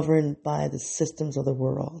be governed by the systems of the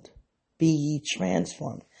world. Be ye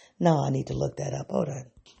transformed. No, I need to look that up. Hold on.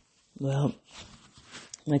 Well,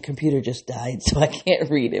 my computer just died, so I can't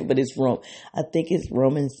read it, but I think it's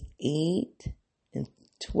Romans 8 and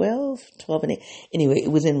 12 and 8. Anyway,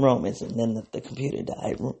 it was in Romans, and then the computer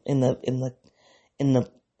died in the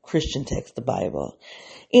Christian text, the Bible.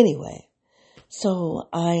 Anyway, so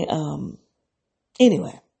I'm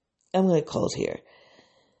going to close here.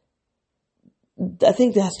 I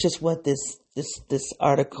think that's just what this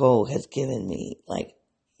article has given me. Like,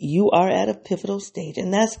 you are at a pivotal stage,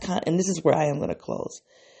 and and this is where I am going to close.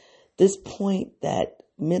 This point that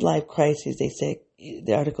midlife crisis, they say,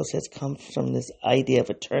 the article says, comes from this idea of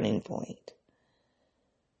a turning point.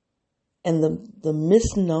 And the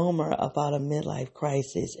misnomer about a midlife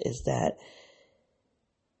crisis is that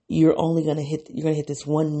you're going to hit this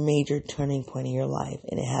one major turning point in your life,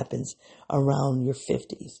 and it happens around your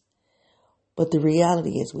 50s. But the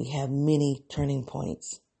reality is we have many turning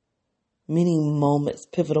points, meaning moments,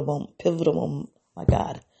 my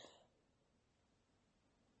God,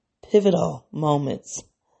 pivotal moments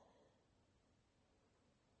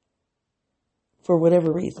for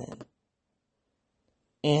whatever reason.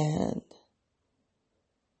 And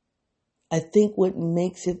I think what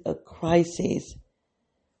makes it a crisis,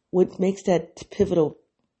 what makes that pivotal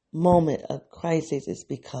moment a crisis is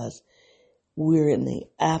because we're in the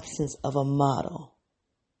absence of a model.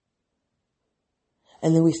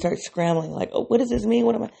 And then we start scrambling like, oh, what does this mean?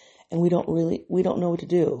 What am I? And we don't know what to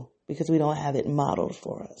do because we don't have it modeled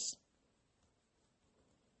for us.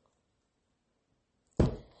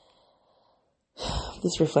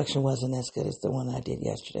 This reflection wasn't as good as the one I did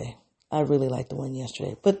yesterday. I really liked the one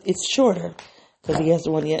yesterday, but it's shorter because he has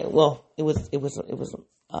the one yet. Well, it was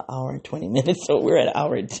an hour and 20 minutes, so we're at an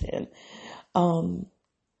hour and 10.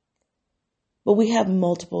 But we have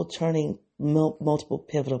multiple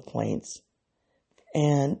pivotal points,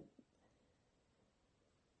 and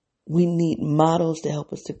we need models to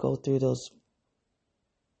help us to go through those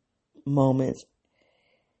moments.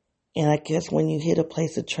 And I guess when you hit a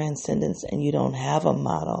place of transcendence and you don't have a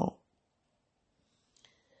model,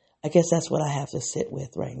 I guess that's what I have to sit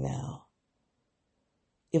with right now.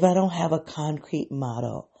 If I don't have a concrete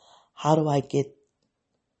model, how do I get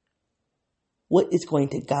what is going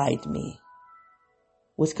to guide me?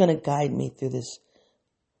 What's going to guide me through this?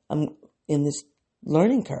 I'm in this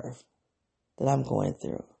learning curve that I'm going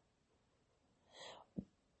through.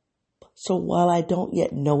 So while I don't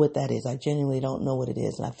yet know what that is, I genuinely don't know what it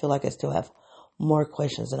is, and I feel like I still have more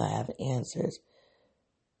questions than I have answers.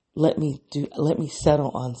 Let me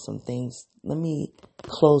settle on some things. Let me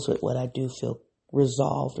close with what I do feel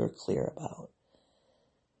resolved or clear about.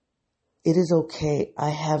 It is okay. I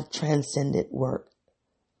have transcended work.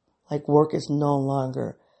 Like work is no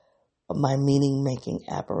longer my meaning-making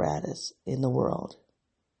apparatus in the world.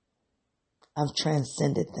 I've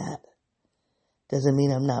transcended that. Doesn't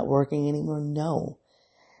mean I'm not working anymore. No.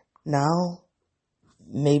 Now,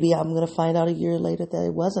 maybe I'm going to find out a year later that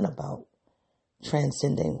it wasn't about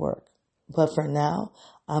transcending work. But for now,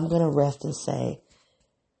 I'm going to rest and say,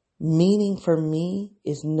 meaning for me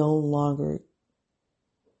is no longer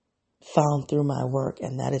found through my work,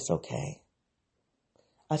 and that is okay.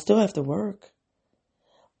 I still have to work,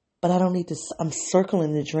 but I don't need to, I'm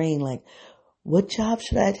circling the drain like, what job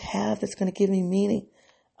should I have that's going to give me meaning?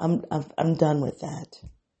 I'm done with that.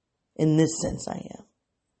 In this sense, I am.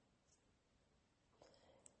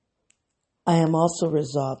 I am also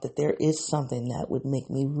resolved that there is something that would make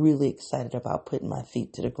me really excited about putting my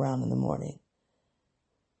feet to the ground in the morning.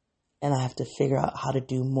 And I have to figure out how to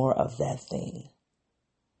do more of that thing.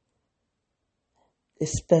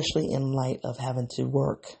 Especially in light of having to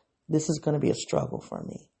work. This is going to be a struggle for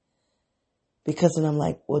me. Because then I'm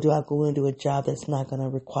like, well, do I go into a job that's not going to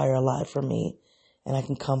require a lot from me? And I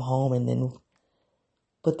can come home and then,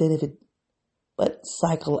 but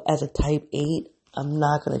cycle as a type 8, I'm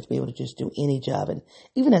not going to be able to just do any job. And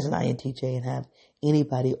even as an INTJ and have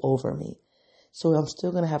anybody over me. So I'm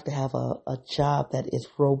still going to have a job that is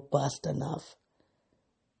robust enough.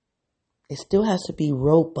 It still has to be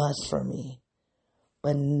robust for me,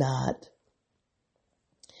 but then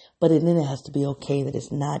it has to be okay that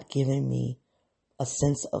it's not giving me a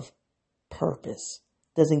sense of purpose.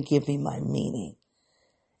 Doesn't give me my meaning.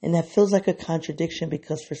 And that feels like a contradiction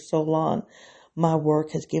because for so long, my work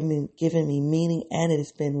has given me meaning and it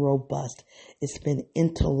has been robust. It's been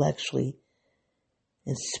intellectually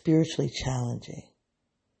and spiritually challenging.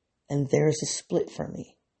 And there's a split for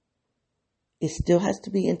me. It still has to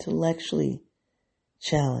be intellectually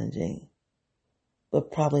challenging,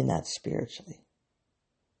 but probably not spiritually.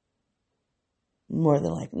 More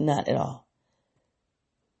than like, not at all.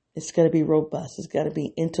 It's got to be robust. It's got to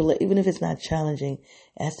be even if it's not challenging,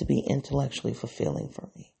 it has to be intellectually fulfilling for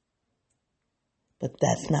me. But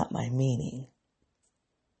that's not my meaning.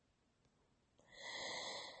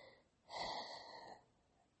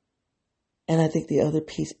 And I think the other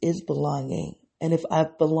piece is belonging. And if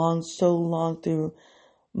I've belonged so long through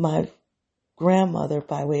my grandmother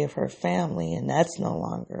by way of her family, and that's no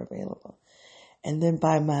longer available, and then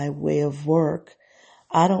by my way of work,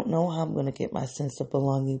 I don't know how I'm going to get my sense of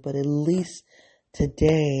belonging, but at least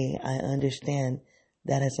today I understand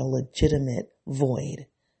that is a legitimate void.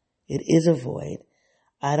 It is a void.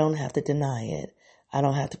 I don't have to deny it. I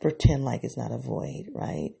don't have to pretend like it's not a void,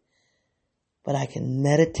 right? But I can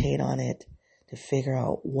meditate on it to figure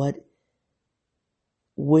out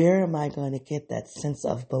where am I going to get that sense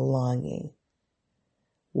of belonging?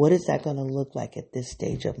 What is that going to look like at this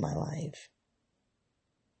stage of my life?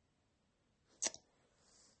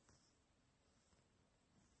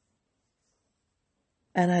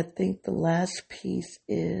 And I think the last piece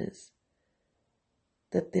is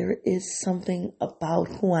that there is something about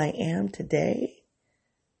who I am today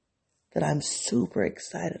that I'm super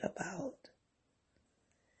excited about.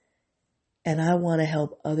 And I want to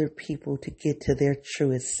help other people to get to their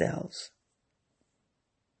truest selves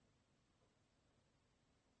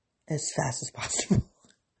as fast as possible.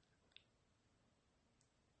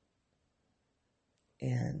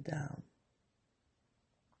 And,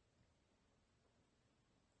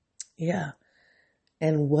 yeah.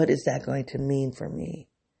 And what is that going to mean for me?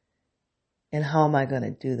 And how am I going to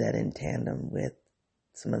do that in tandem with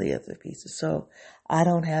some of the other pieces? So I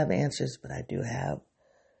don't have answers, but I do have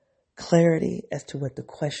clarity as to what the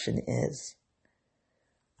question is.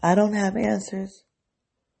 I don't have answers,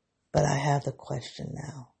 but I have the question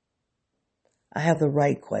now. I have the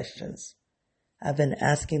right questions. I've been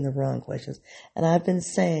asking the wrong questions. And I've been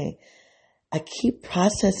saying, I keep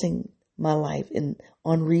processing my life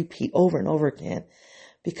on repeat over and over again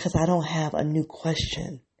because I don't have a new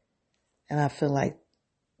question. And I feel like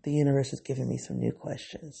the universe is giving me some new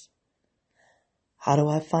questions. How do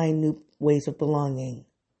I find new ways of belonging?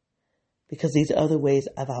 Because these other ways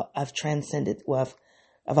I've transcended, I've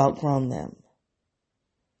outgrown them.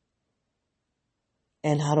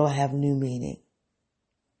 And how do I have new meaning?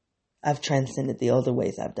 I've transcended the other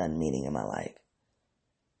ways I've done meaning in my life.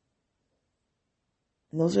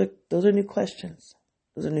 And those are new questions.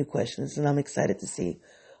 Those are new questions. And I'm excited to see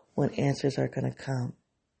what answers are going to come.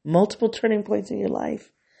 Multiple turning points in your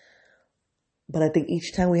life. But I think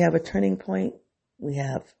each time we have a turning point, we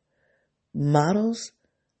have models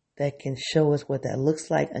that can show us what that looks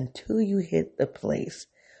like until you hit the place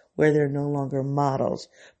where they're no longer models.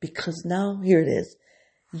 Because now, here it is,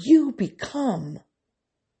 you become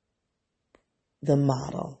the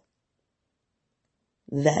model.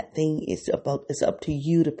 That thing is it's up to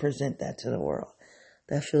you to present that to the world.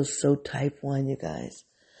 That feels so type 1, you guys.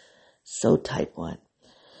 So type 1.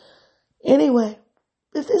 Anyway,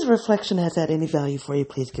 if this reflection has had any value for you,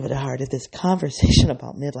 please give it a heart. If this conversation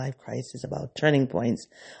about midlife crisis, about turning points,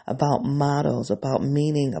 about models, about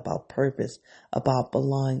meaning, about purpose, about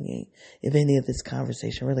belonging, if any of this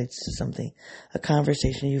conversation relates to something, a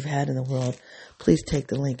conversation you've had in the world, please take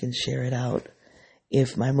the link and share it out.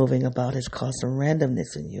 If my moving about has caused some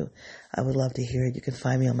randomness in you, I would love to hear it. You can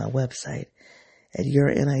find me on my website at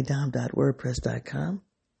yourinidom.wordpress.com.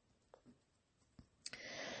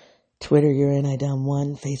 Twitter,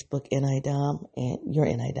 yourinidom1, Facebook, nidom, and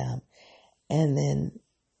yourinidom. And then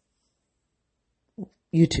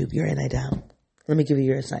YouTube, yourinidom. Let me give you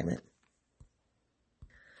your assignment.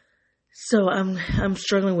 So I'm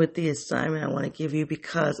struggling with the assignment I want to give you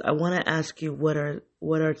because I want to ask you what are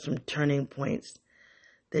some turning points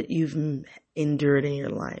that you've endured in your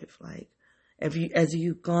life. Like, as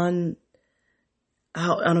you've gone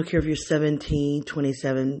out, I don't care if you're 17,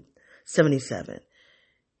 27, 77.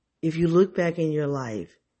 If you look back in your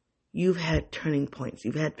life, you've had turning points.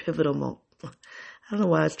 You've had pivotal moments. I don't know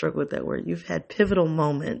why I struggle with that word. You've had pivotal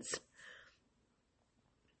moments.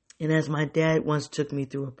 And as my dad once took me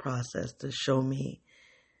through a process to show me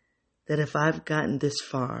that if I've gotten this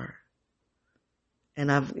far, and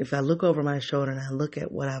if I look over my shoulder and I look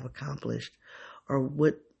at what I've accomplished or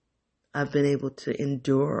what I've been able to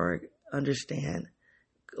endure or understand,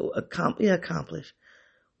 accomplish,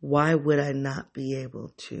 why would I not be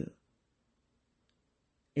able to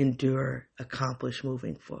endure, accomplish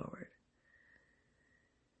moving forward?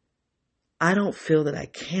 I don't feel that I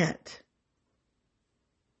can't.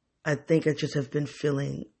 I think I just have been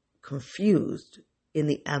feeling confused in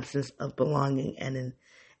the absence of belonging and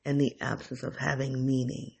in the absence of having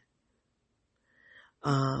meaning.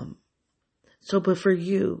 But for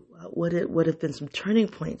you, what have been some turning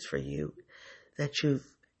points for you that you've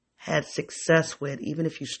had success with? Even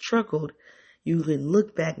if you struggled, you can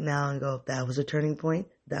look back now and go, that was a turning point,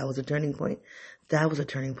 that was a turning point, that was a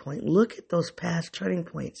turning point. Look at those past turning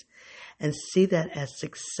points and see that as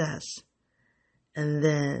success. And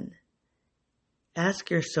then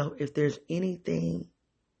ask yourself if there's anything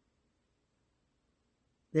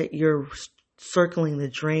that you're circling the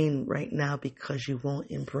drain right now because you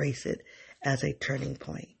won't embrace it as a turning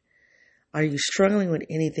point. Are you struggling with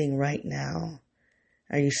anything right now?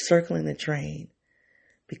 Are you circling the drain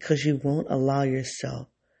because you won't allow yourself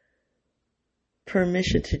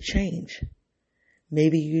permission to change?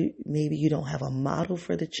 Maybe you don't have a model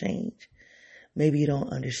for the change. Maybe you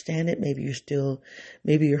don't understand it. Maybe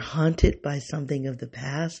you're haunted by something of the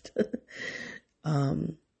past.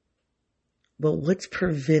 But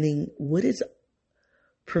what is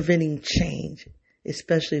preventing change,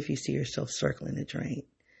 especially if you see yourself circling the drain?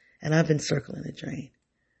 And I've been circling the drain.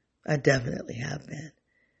 I definitely have been.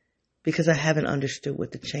 because I haven't understood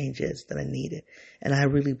what the change is that I needed. And I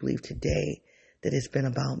really believe today that it's been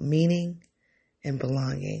about meaning and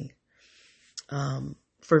belonging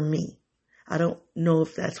for me. I don't know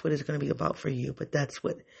if that's what it's going to be about for you, but that's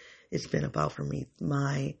what it's been about for me.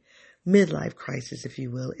 My midlife crisis, if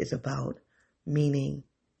you will, is about meaning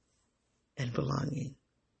and belonging.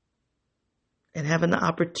 And having the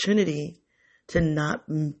opportunity to not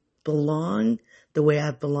belong the way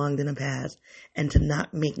I've belonged in the past and to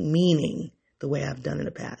not make meaning the way I've done in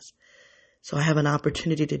the past. So I have an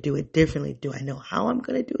opportunity to do it differently. Do I know how I'm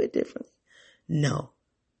going to do it differently? No.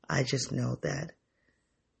 I just know that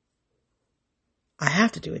I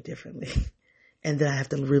have to do it differently and that I have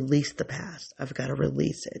to release the past. I've got to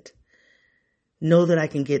release it. Know that I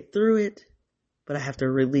can get through it, but I have to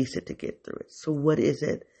release it to get through it. So what is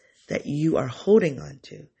it that you are holding on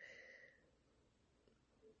to?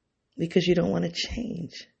 Because you don't want to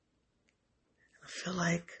change. I feel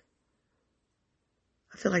like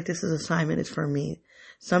this assignment is for me.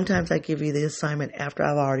 Sometimes I give you the assignment after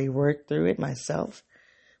I've already worked through it myself.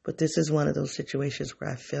 But this is one of those situations where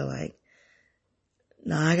I feel like,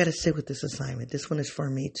 no, I got to sit with this assignment. This one is for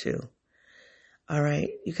me too. All right.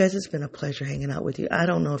 You guys, it's been a pleasure hanging out with you. I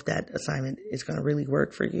don't know if that assignment is going to really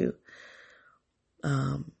work for you.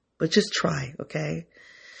 But just try, okay?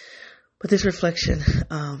 But this reflection,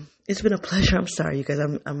 it's been a pleasure. I'm sorry, you guys.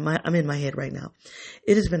 I'm in my head right now.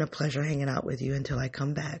 It has been a pleasure hanging out with you until I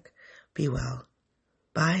come back. Be well.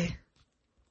 Bye.